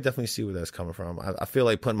 but I could definitely see where that's coming from. I feel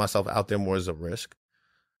like putting myself out there more is a risk,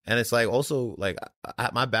 and it's like also like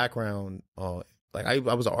my background. Like I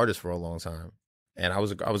was an artist for a long time, and I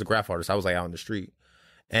was a graph artist. I was like out in the street,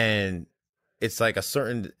 and it's like a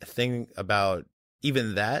certain thing about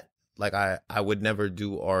even that. Like I would never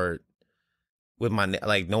do art with my,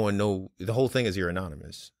 like, no one know. The whole thing is you're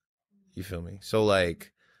anonymous. You feel me? So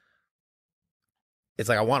like, it's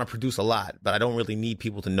like I want to produce a lot, but I don't really need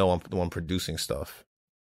people to know I'm the one producing stuff,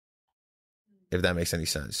 if that makes any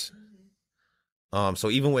sense. So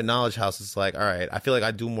even with Knowledge House, it's like, all right, I feel like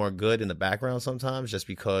I do more good in the background sometimes, just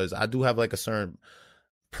because I do have like a certain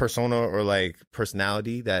persona or like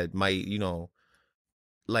personality that might, you know,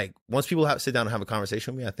 like once people sit down and have a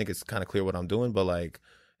conversation with me, I think it's kind of clear what I'm doing. But like,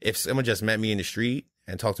 if someone just met me in the street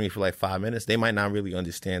and talked to me for like 5 minutes, they might not really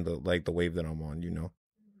understand the wave that I'm on, you know?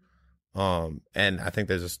 And I think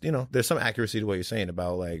there's just, you know, there's some accuracy to what you're saying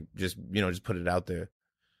about like, just, you know, just put it out there.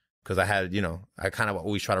 Cause I had, you know, I kind of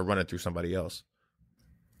always try to run it through somebody else.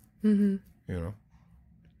 Mm-hmm. You know?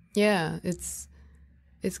 Yeah. It's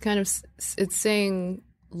kind of, it's saying,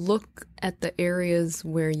 look at the areas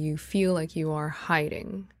where you feel like you are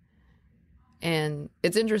hiding. And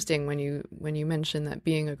it's interesting when you mention that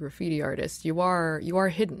being a graffiti artist, you are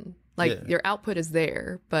hidden. Like, yeah, your output is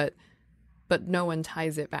there, but no one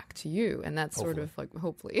ties it back to you, and that's hopefully. Sort of like,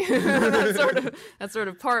 hopefully that's sort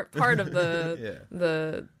of part of the yeah.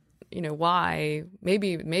 the, you know, why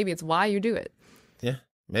maybe it's why you do it. Yeah,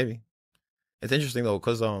 maybe. It's interesting though,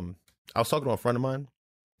 because I was talking to a friend of mine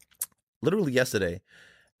literally yesterday,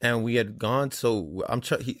 and we had gone. So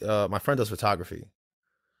my friend does photography.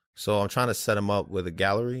 So I'm trying to set him up with a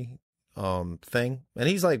gallery thing. And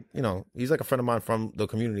he's like, you know, he's like a friend of mine from the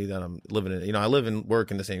community that I'm living in. You know, I live and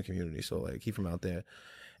work in the same community. So like, he's from out there.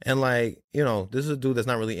 And like, you know, this is a dude that's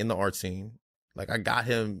not really in the art scene. Like, I got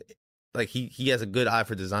him, like he has a good eye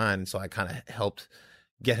for design. So I kind of helped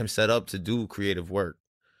get him set up to do creative work.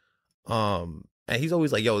 And he's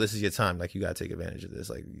always like, yo, this is your time. Like, you got to take advantage of this.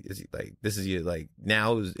 Like, this is your, like,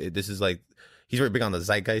 now this is like, he's very big on the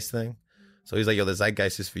zeitgeist thing. So he's like, yo, the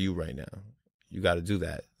zeitgeist is for you right now. You got to do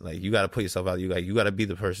that. Like, you got to put yourself out. You got to be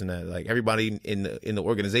the person that, like, everybody in the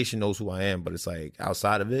organization knows who I am, but it's like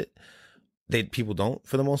outside of it, people don't,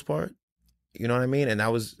 for the most part. You know what I mean? And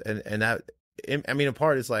that was, and that, I mean, in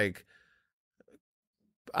part, it's like,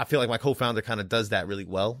 I feel like my co-founder kind of does that really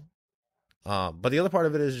well. But the other part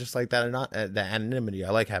of it is just like that anonymity. I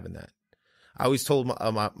like having that. I always told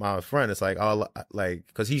my friend, it's like, oh, like,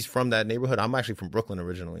 because he's from that neighborhood. I'm actually from Brooklyn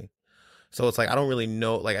originally. So it's like, I don't really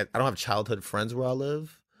know, like, I don't have childhood friends where I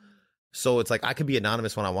live. So it's like, I could be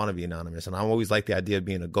anonymous when I want to be anonymous. And I always like the idea of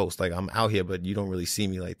being a ghost. Like, I'm out here, but you don't really see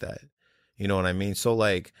me like that. You know what I mean? So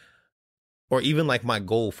like, or even like my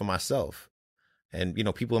goal for myself. And, you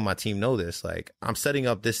know, people in my team know this. Like, I'm setting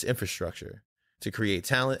up this infrastructure to create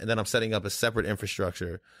talent. And then I'm setting up a separate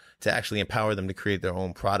infrastructure to actually empower them to create their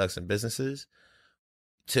own products and businesses.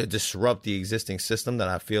 to disrupt the existing system that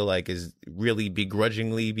I feel like is really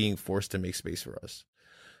begrudgingly being forced to make space for us.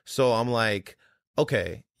 So I'm like,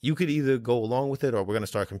 okay, you could either go along with it or we're going to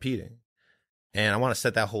start competing. And I want to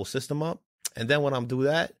set that whole system up. And then when I'm do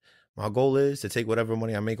that, my goal is to take whatever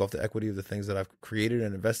money I make off the equity of the things that I've created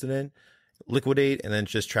and invested in, liquidate, and then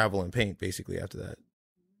just travel and paint basically after that.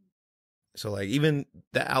 So like even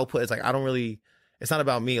the output, it's like it's not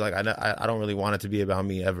about me. Like I don't really want it to be about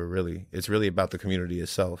me ever, really. It's really about the community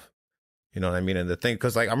itself. You know what I mean? And the thing,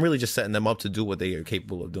 because like I'm really just setting them up to do what they are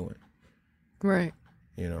capable of doing. Right.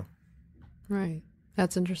 You know? Right.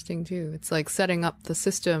 That's interesting too. It's like setting up the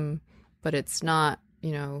system, but it's not,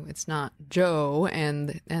 it's not Joe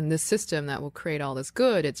and this system that will create all this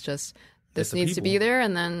good. It's just this needs to be there,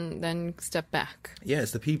 and then step back. Yeah,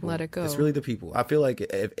 it's the people. Let it go. It's really the people. I feel like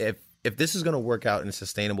if this is going to work out in a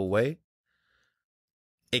sustainable way,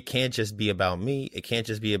 it can't just be about me. It can't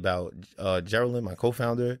just be about Geraldine, my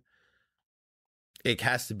co-founder. It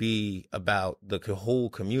has to be about the whole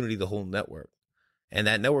community, the whole network. And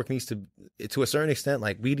that network needs to a certain extent,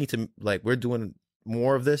 like we need to, like we're doing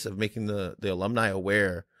more of this, of making the alumni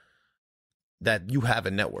aware that you have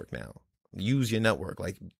a network now. Use your network,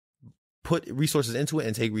 like put resources into it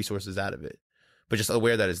and take resources out of it, but just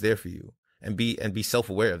aware that it's there for you, and be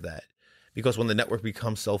self-aware of that. Because when the network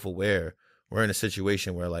becomes self-aware, we're in a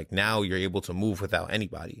situation where like now you're able to move without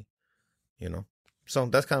anybody, So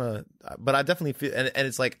that's kind of, but I definitely feel, and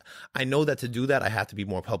it's like, I know that to do that, I have to be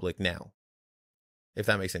more public now, if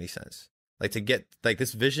that makes any sense. Like to get like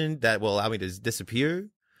this vision that will allow me to disappear,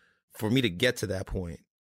 for me to get to that point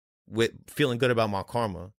with feeling good about my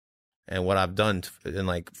karma and what I've done and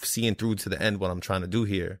like seeing through to the end what I'm trying to do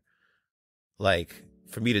here. Like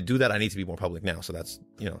for me to do that, I need to be more public now. So that's,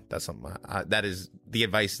 that's something that is the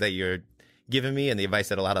advice that you're giving me, and the advice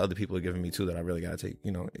that a lot of other people are giving me too, that I really got to take,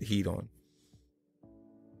 heed on.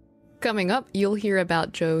 Coming up, you'll hear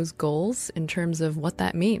about Joe's goals in terms of what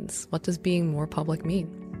that means. What does being more public mean?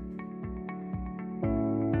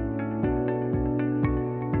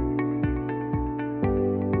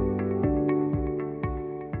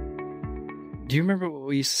 Do you remember what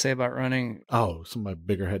we used to say about running? Oh, somebody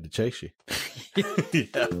bigger had to chase you.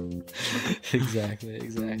 Yeah. Exactly.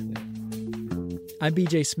 I'm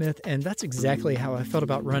BJ Smith, and that's exactly how I felt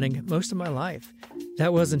about running most of my life.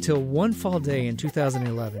 That was until one fall day in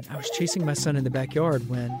 2011. I was chasing my son in the backyard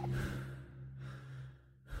when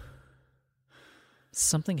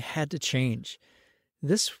something had to change.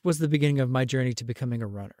 This was the beginning of my journey to becoming a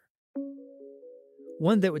runner.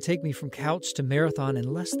 One that would take me from couch to marathon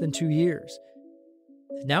in less than 2 years.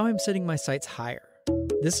 Now I'm setting my sights higher.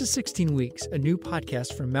 This is 16 Weeks, a new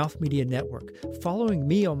podcast from Mouth Media Network, following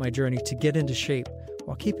me on my journey to get into shape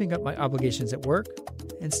while keeping up my obligations at work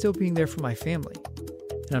and still being there for my family.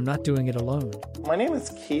 And I'm not doing it alone. My name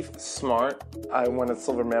is Keith Smart. I won a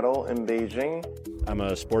silver medal in Beijing. I'm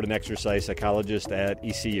a sport and exercise psychologist at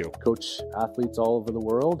ECU. Coach athletes all over the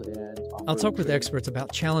world. And I'll talk with experts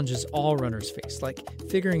about challenges all runners face, like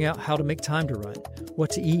figuring out how to make time to run,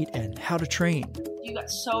 what to eat, and how to train. You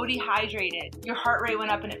got so dehydrated, your heart rate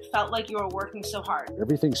went up, and it felt like you were working so hard.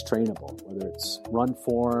 Everything's trainable, whether it's run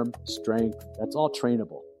form, strength, that's all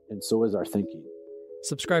trainable. And so is our thinking.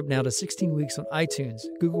 Subscribe now to 16 Weeks on iTunes,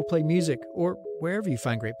 Google Play Music, or wherever you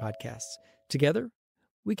find great podcasts. Together,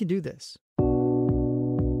 we can do this.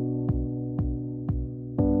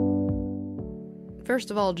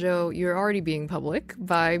 First of all, Joe, you're already being public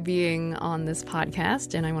by being on this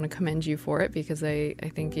podcast, and I want to commend you for it, because I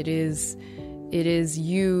think it is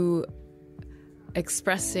you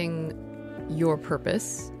expressing your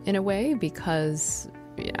purpose in a way, because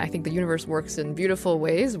I think the universe works in beautiful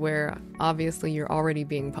ways where obviously you're already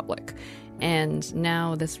being public. And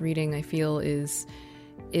now this reading, I feel, is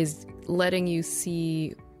letting you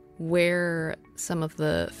see where some of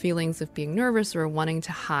the feelings of being nervous or wanting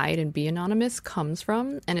to hide and be anonymous comes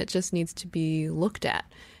from, and it just needs to be looked at.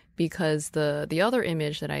 Because the other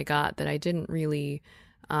image that I got that I didn't really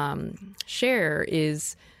share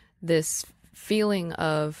is this feeling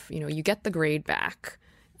of, you get the grade back,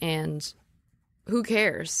 and who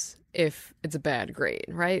cares if it's a bad grade,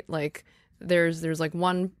 right? Like there's like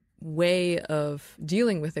one way of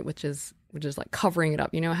dealing with it, which is like covering it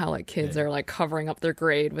up. You know how like kids are like covering up their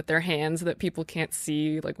grade with their hands so that people can't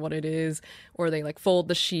see like what it is, or they like fold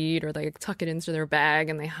the sheet, or they tuck it into their bag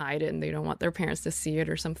and they hide it and they don't want their parents to see it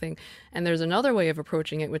or something. And there's another way of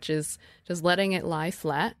approaching it, which is just letting it lie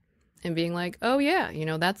flat and being like, oh yeah,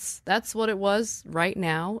 that's what it was right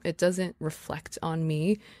now. It doesn't reflect on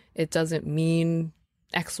me. It doesn't mean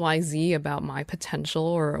XYZ about my potential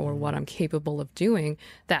or what I'm capable of doing.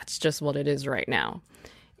 That's just what it is right now.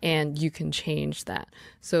 and you can change that.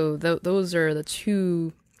 So those are the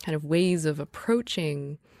two kind of ways of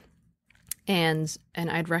approaching. And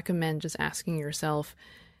I'd recommend just asking yourself,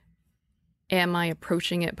 am I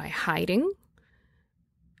approaching it by hiding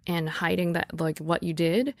that, like, what you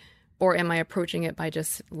did? Or am I approaching it by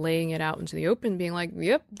just laying it out into the open, being like,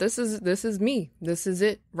 yep, this is me. This is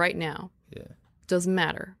it right now. Yeah. Doesn't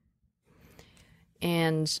matter.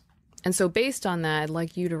 And so based on that, I'd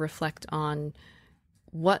like you to reflect on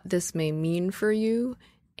what this may mean for you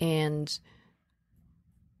and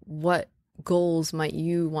what goals might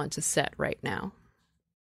you want to set right now.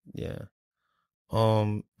 Yeah.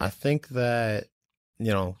 I think that,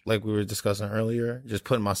 you know, like we were discussing earlier, just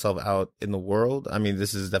putting myself out in the world. I mean,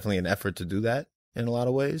 this is definitely an effort to do that in a lot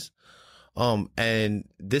of ways. And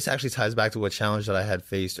this actually ties back to a challenge that I had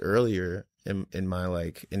faced earlier in my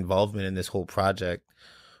like involvement in this whole project,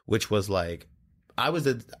 which was like,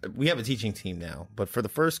 we have a teaching team now, but for the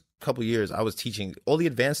first couple of years, I was teaching all the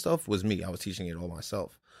advanced stuff was me. I was teaching it all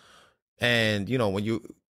myself. And, you know, when you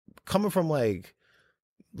coming from like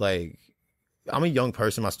I'm a young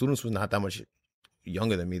person, my students was not that much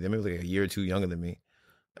younger than me. They maybe like a year or two younger than me.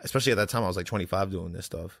 Especially at that time, I was like 25 doing this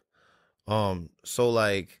stuff. So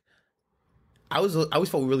like, I always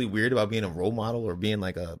felt really weird about being a role model or being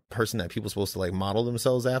like a person that people are supposed to like model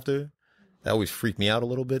themselves after. That always freaked me out a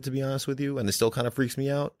little bit, to be honest with you. And it still kind of freaks me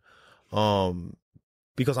out.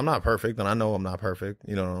 Because I'm not perfect, and I know I'm not perfect,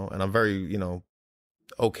 you know, and I'm very, you know,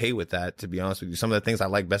 okay with that, to be honest with you. Some of the things I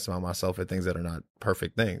like best about myself are things that are not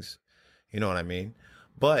perfect things. You know what I mean?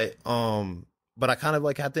 But I kind of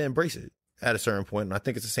like have to embrace it at a certain point. And I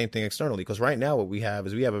think it's the same thing externally, because right now what we have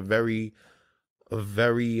is we have a very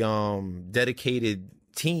dedicated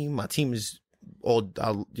team. My team is all,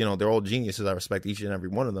 you know, they're all geniuses. I respect each and every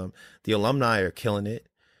one of them. The alumni are killing it.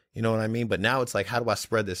 You know what I mean? But now it's like, how do I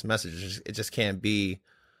spread this message? It just can't be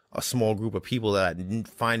a small group of people that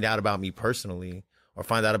find out about me personally or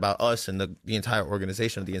find out about us and the entire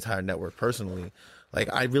organization, the entire network personally.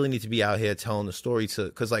 Like, I really need to be out here telling the story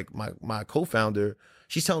because like my co-founder,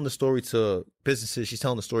 she's telling the story to businesses. She's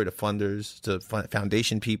telling the story to funders, to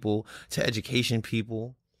foundation people, to education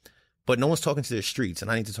people. But no one's talking to the streets,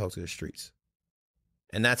 and I need to talk to the streets.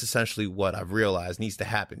 And that's essentially what I've realized needs to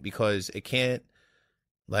happen, because it can't,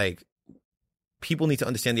 like, people need to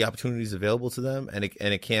understand the opportunities available to them, and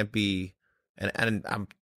it can't be, and I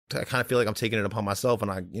kind of feel like I'm taking it upon myself,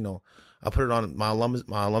 and I put it on my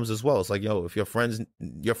alums as well. It's like, yo, if your friends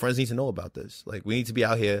need to know about this. Like, we need to be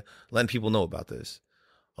out here letting people know about this.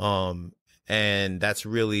 And that's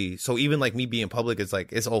really, so even like me being public, it's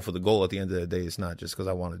like, it's all for the goal at the end of the day. It's not just because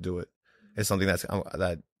I want to do it. It's something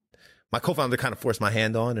that my co-founder kind of forced my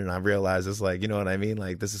hand on, and I realized it's like, you know what I mean?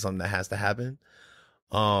 Like, this is something that has to happen.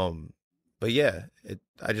 But yeah,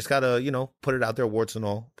 I just gotta, you know, put it out there, warts and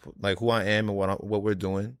all, like who I am and what we're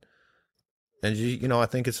doing. And, you know, I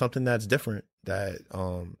think it's something that's different, that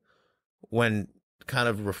when kind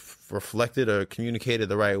of reflected or communicated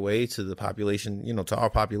the right way to the population, you know, to our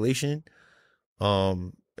population,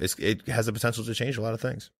 it has the potential to change a lot of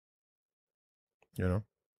things, you know?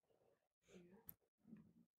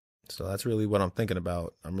 So that's really what I'm thinking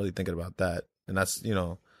about. I'm really thinking about that. And that's, you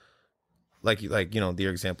know, like, you know, the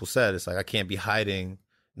example said, it's like, I can't be hiding.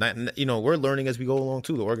 Not, you know, we're learning as we go along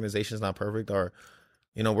too. The organization is not perfect, or,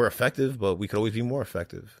 you know, we're effective, but we could always be more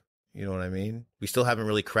effective. You know what I mean? We still haven't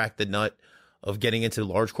really cracked the nut of getting into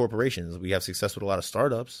large corporations. We have success with a lot of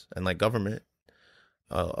startups and like government,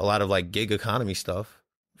 a lot of like gig economy stuff.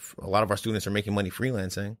 A lot of our students are making money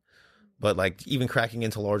freelancing, but like even cracking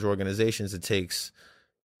into large organizations, it takes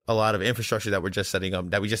a lot of infrastructure that we're just setting up,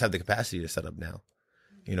 that we just have the capacity to set up now.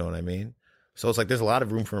 You know what I mean? So it's like, there's a lot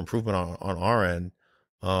of room for improvement on our end.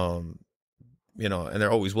 You know, and there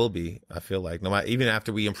always will be. I feel like no matter, even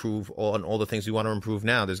after we improve on all the things we want to improve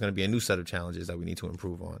now, there's going to be a new set of challenges that we need to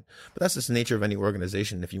improve on. But that's just the nature of any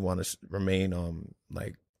organization. If you want to remain,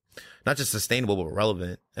 like, not just sustainable, but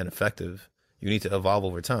relevant and effective, you need to evolve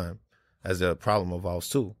over time as the problem evolves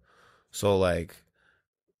too. So like,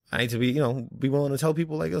 I need to be, you know, be willing to tell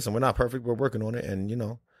people like, listen, we're not perfect. We're working on it. And, you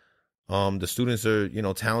know, the students are, you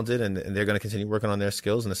know, talented, and they're going to continue working on their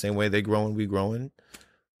skills in the same way they grow and we growing.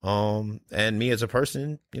 And me as a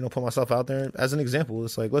person, you know, put myself out there as an example.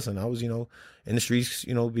 It's like, listen, I was, you know, in the streets,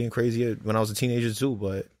 you know, being crazy when I was a teenager too,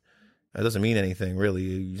 but that doesn't mean anything really.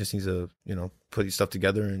 You just need to, you know, put your stuff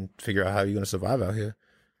together and figure out how you're going to survive out here.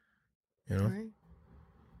 You know?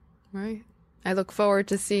 Right. I look forward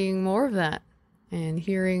to seeing more of that and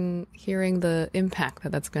hearing the impact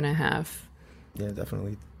that that's going to have. Yeah,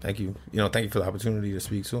 definitely. Thank you. You know, thank you for the opportunity to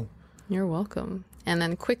speak too. You're welcome. And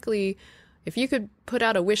then quickly, if you could put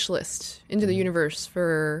out a wish list into the universe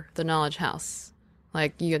for the Knowledge House,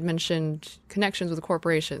 like you had mentioned connections with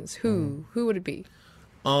corporations, who would it be?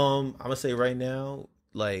 I'm gonna say right now,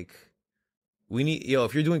 like, we need,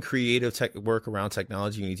 if you're doing creative tech work around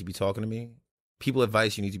technology, you need to be talking to me. People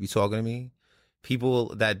advice, you need to be talking to me.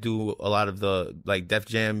 People that do a lot of the, like, Def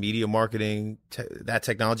Jam media marketing, that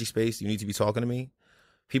technology space, you need to be talking to me.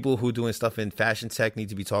 People who are doing stuff in fashion tech need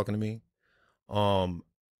to be talking to me.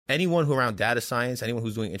 Anyone who around data science, anyone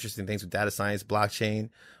who's doing interesting things with data science, blockchain.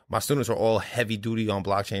 My students are all heavy duty on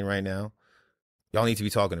blockchain right now. Y'all need to be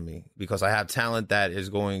talking to me because I have talent that is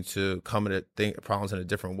going to come at problems in a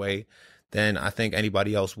different way than I think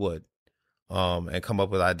anybody else would. And come up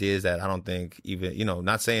with ideas that I don't think even,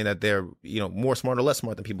 not saying that they're, more smart or less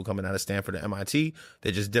smart than people coming out of Stanford or MIT.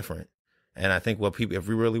 They're just different. And I think if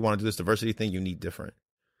we really want to do this diversity thing, you need different.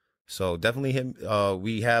 So definitely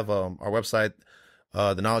we have our website,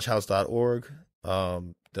 theknowledgehouse.org,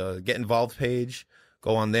 the Get Involved page.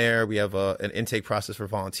 Go on there. We have an intake process for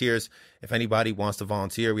volunteers. If anybody wants to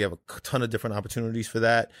volunteer, we have a ton of different opportunities for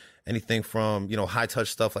that. Anything from, high touch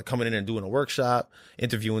stuff like coming in and doing a workshop,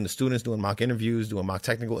 interviewing the students, doing mock interviews, doing mock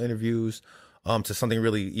technical interviews, to something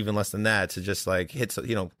really even less than that, to just like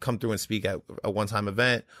come through and speak at a one-time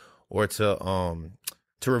event, or to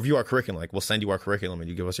review our curriculum. Like, we'll send you our curriculum and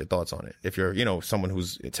you give us your thoughts on it. If you're, someone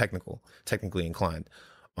who's technically inclined.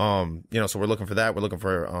 So we're looking for that. We're looking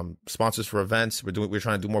for sponsors for events. We're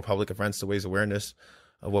trying to do more public events to raise awareness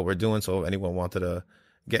of what we're doing. So if anyone wanted to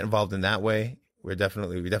get involved in that way, we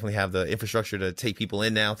definitely have the infrastructure to take people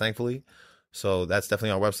in now, thankfully. So that's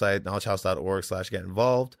definitely our website, knowledgehouse.org/get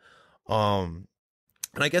involved. And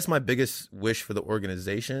I guess my biggest wish for the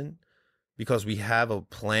organization, because we have a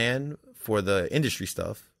plan for the industry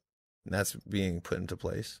stuff, and that's being put into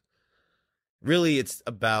place. Really, it's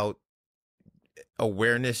about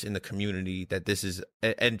awareness in the community that this is,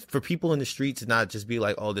 and for people in the streets to not just be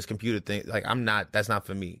like, oh, this computer thing, like, that's not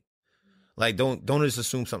for me. Like, don't just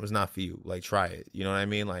assume something's not for you. Like, try it. You know what I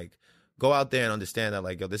mean? Like, go out there and understand that,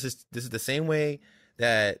 like, yo, this is the same way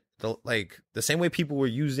that the same way people were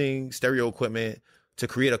using stereo equipment to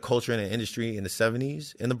create a culture in an industry in the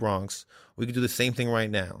 70s in the Bronx. We could do the same thing right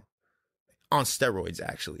now on steroids,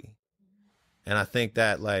 actually. And I think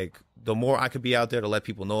that, like, the more I could be out there to let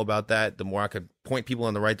people know about that, the more I could point people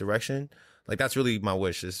in the right direction. Like, that's really my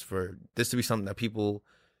wish, is for this to be something that people,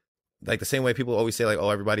 like, the same way people always say, like, oh,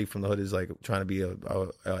 everybody from the hood is, like, trying to be a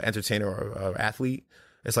entertainer or athlete.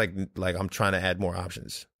 It's like I'm trying to add more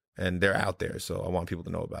options, and they're out there. So I want people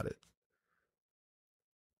to know about it.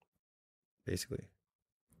 Basically.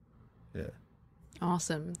 Yeah.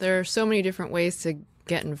 Awesome. There are so many different ways to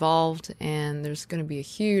get involved, and there's going to be a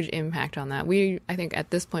huge impact on that. I think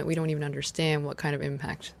at this point, we don't even understand what kind of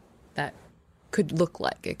impact that could look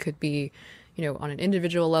like. It could be, on an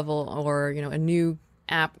individual level, or, a new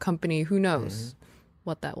app company, who knows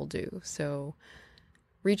what that will do. So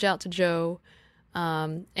reach out to Joe.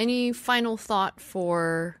 Any final thought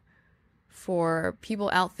for people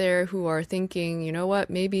out there who are thinking, you know what,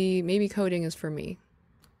 maybe coding is for me?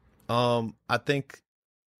 I think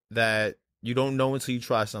that you don't know until you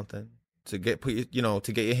try something. To get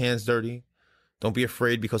your hands dirty. Don't be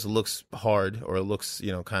afraid because it looks hard, or it looks,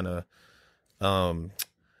 kind of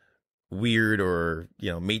weird, or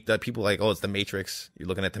meet that people like, oh, it's the Matrix. You're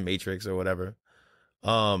looking at the Matrix or whatever.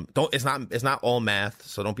 It's not all math,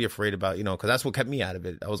 so don't be afraid about, because that's what kept me out of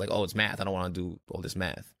it. I was like, oh, it's math. I don't want to do all this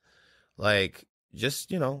math. Like,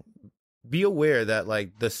 just, be aware that,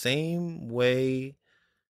 like, the same way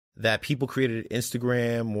that people created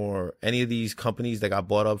Instagram or any of these companies that got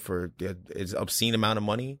bought up for its obscene amount of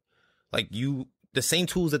money, like, the same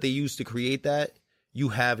tools that they use to create that, you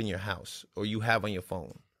have in your house or you have on your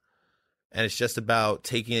phone. And it's just about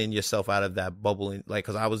taking yourself out of that bubble. Like,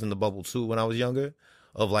 because I was in the bubble too when I was younger,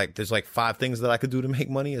 of like, there's like 5 things that I could do to make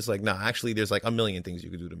money. It's like, no, actually there's like a million things you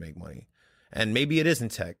could do to make money. And maybe it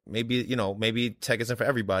isn't tech. Maybe, maybe tech isn't for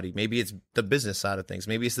everybody. Maybe it's the business side of things.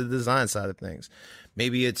 Maybe it's the design side of things.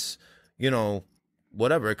 Maybe it's,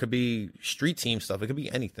 whatever. It could be street team stuff. It could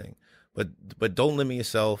be anything. But don't limit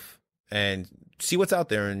yourself, and see what's out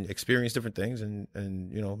there and experience different things, and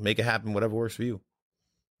make it happen, whatever works for you.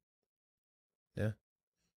 Yeah.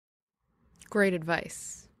 Great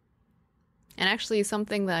advice. And actually,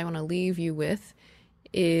 something that I want to leave you with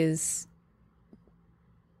is,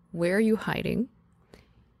 where are you hiding?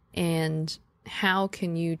 And how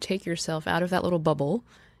can you take yourself out of that little bubble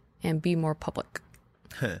and be more public?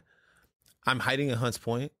 I'm hiding in Hunts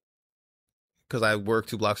Point because I work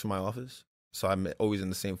 2 blocks from my office. So I'm always in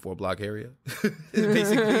the same 4-block area,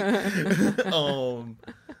 basically.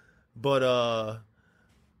 But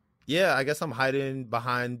yeah, I guess I'm hiding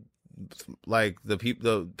behind like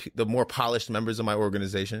the more polished members of my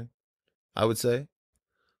organization, I would say,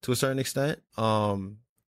 to a certain extent.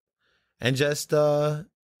 And just I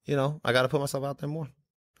got to put myself out there more,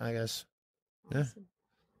 I guess. Yeah.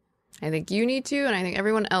 I think you need to, and I think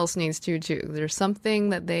everyone else needs to too. There's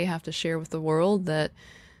something that they have to share with the world that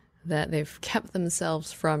they've kept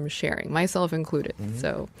themselves from sharing, myself included. Mm-hmm.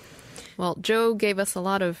 So, well, Joe gave us a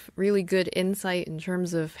lot of really good insight in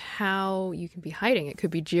terms of how you can be hiding. It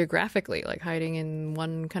could be geographically, like hiding in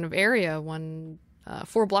one kind of area, one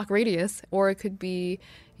 4-block radius, or it could be,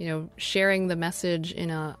 sharing the message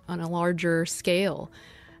on a larger scale.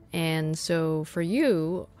 And so for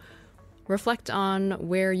you, reflect on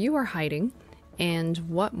where you are hiding and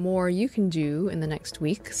what more you can do in the next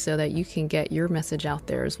week so that you can get your message out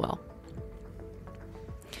there as well.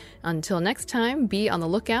 Until next time, be on the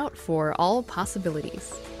lookout for all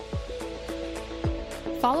possibilities.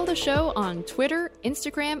 Follow the show on Twitter,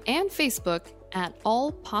 Instagram, and Facebook at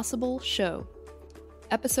All Possible Show.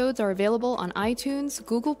 Episodes are available on iTunes,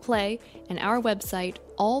 Google Play, and our website,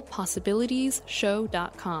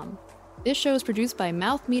 allpossibilitiesshow.com. This show is produced by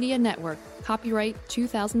Mouth Media Network, copyright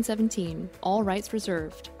 2017, all rights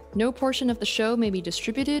reserved. No portion of the show may be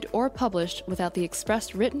distributed or published without the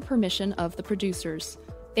express written permission of the producers.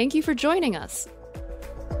 Thank you for joining us.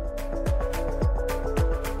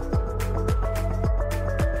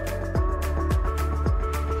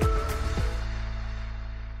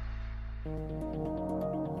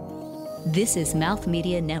 This is Mouth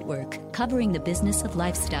Media Network, covering the business of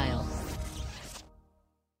lifestyle.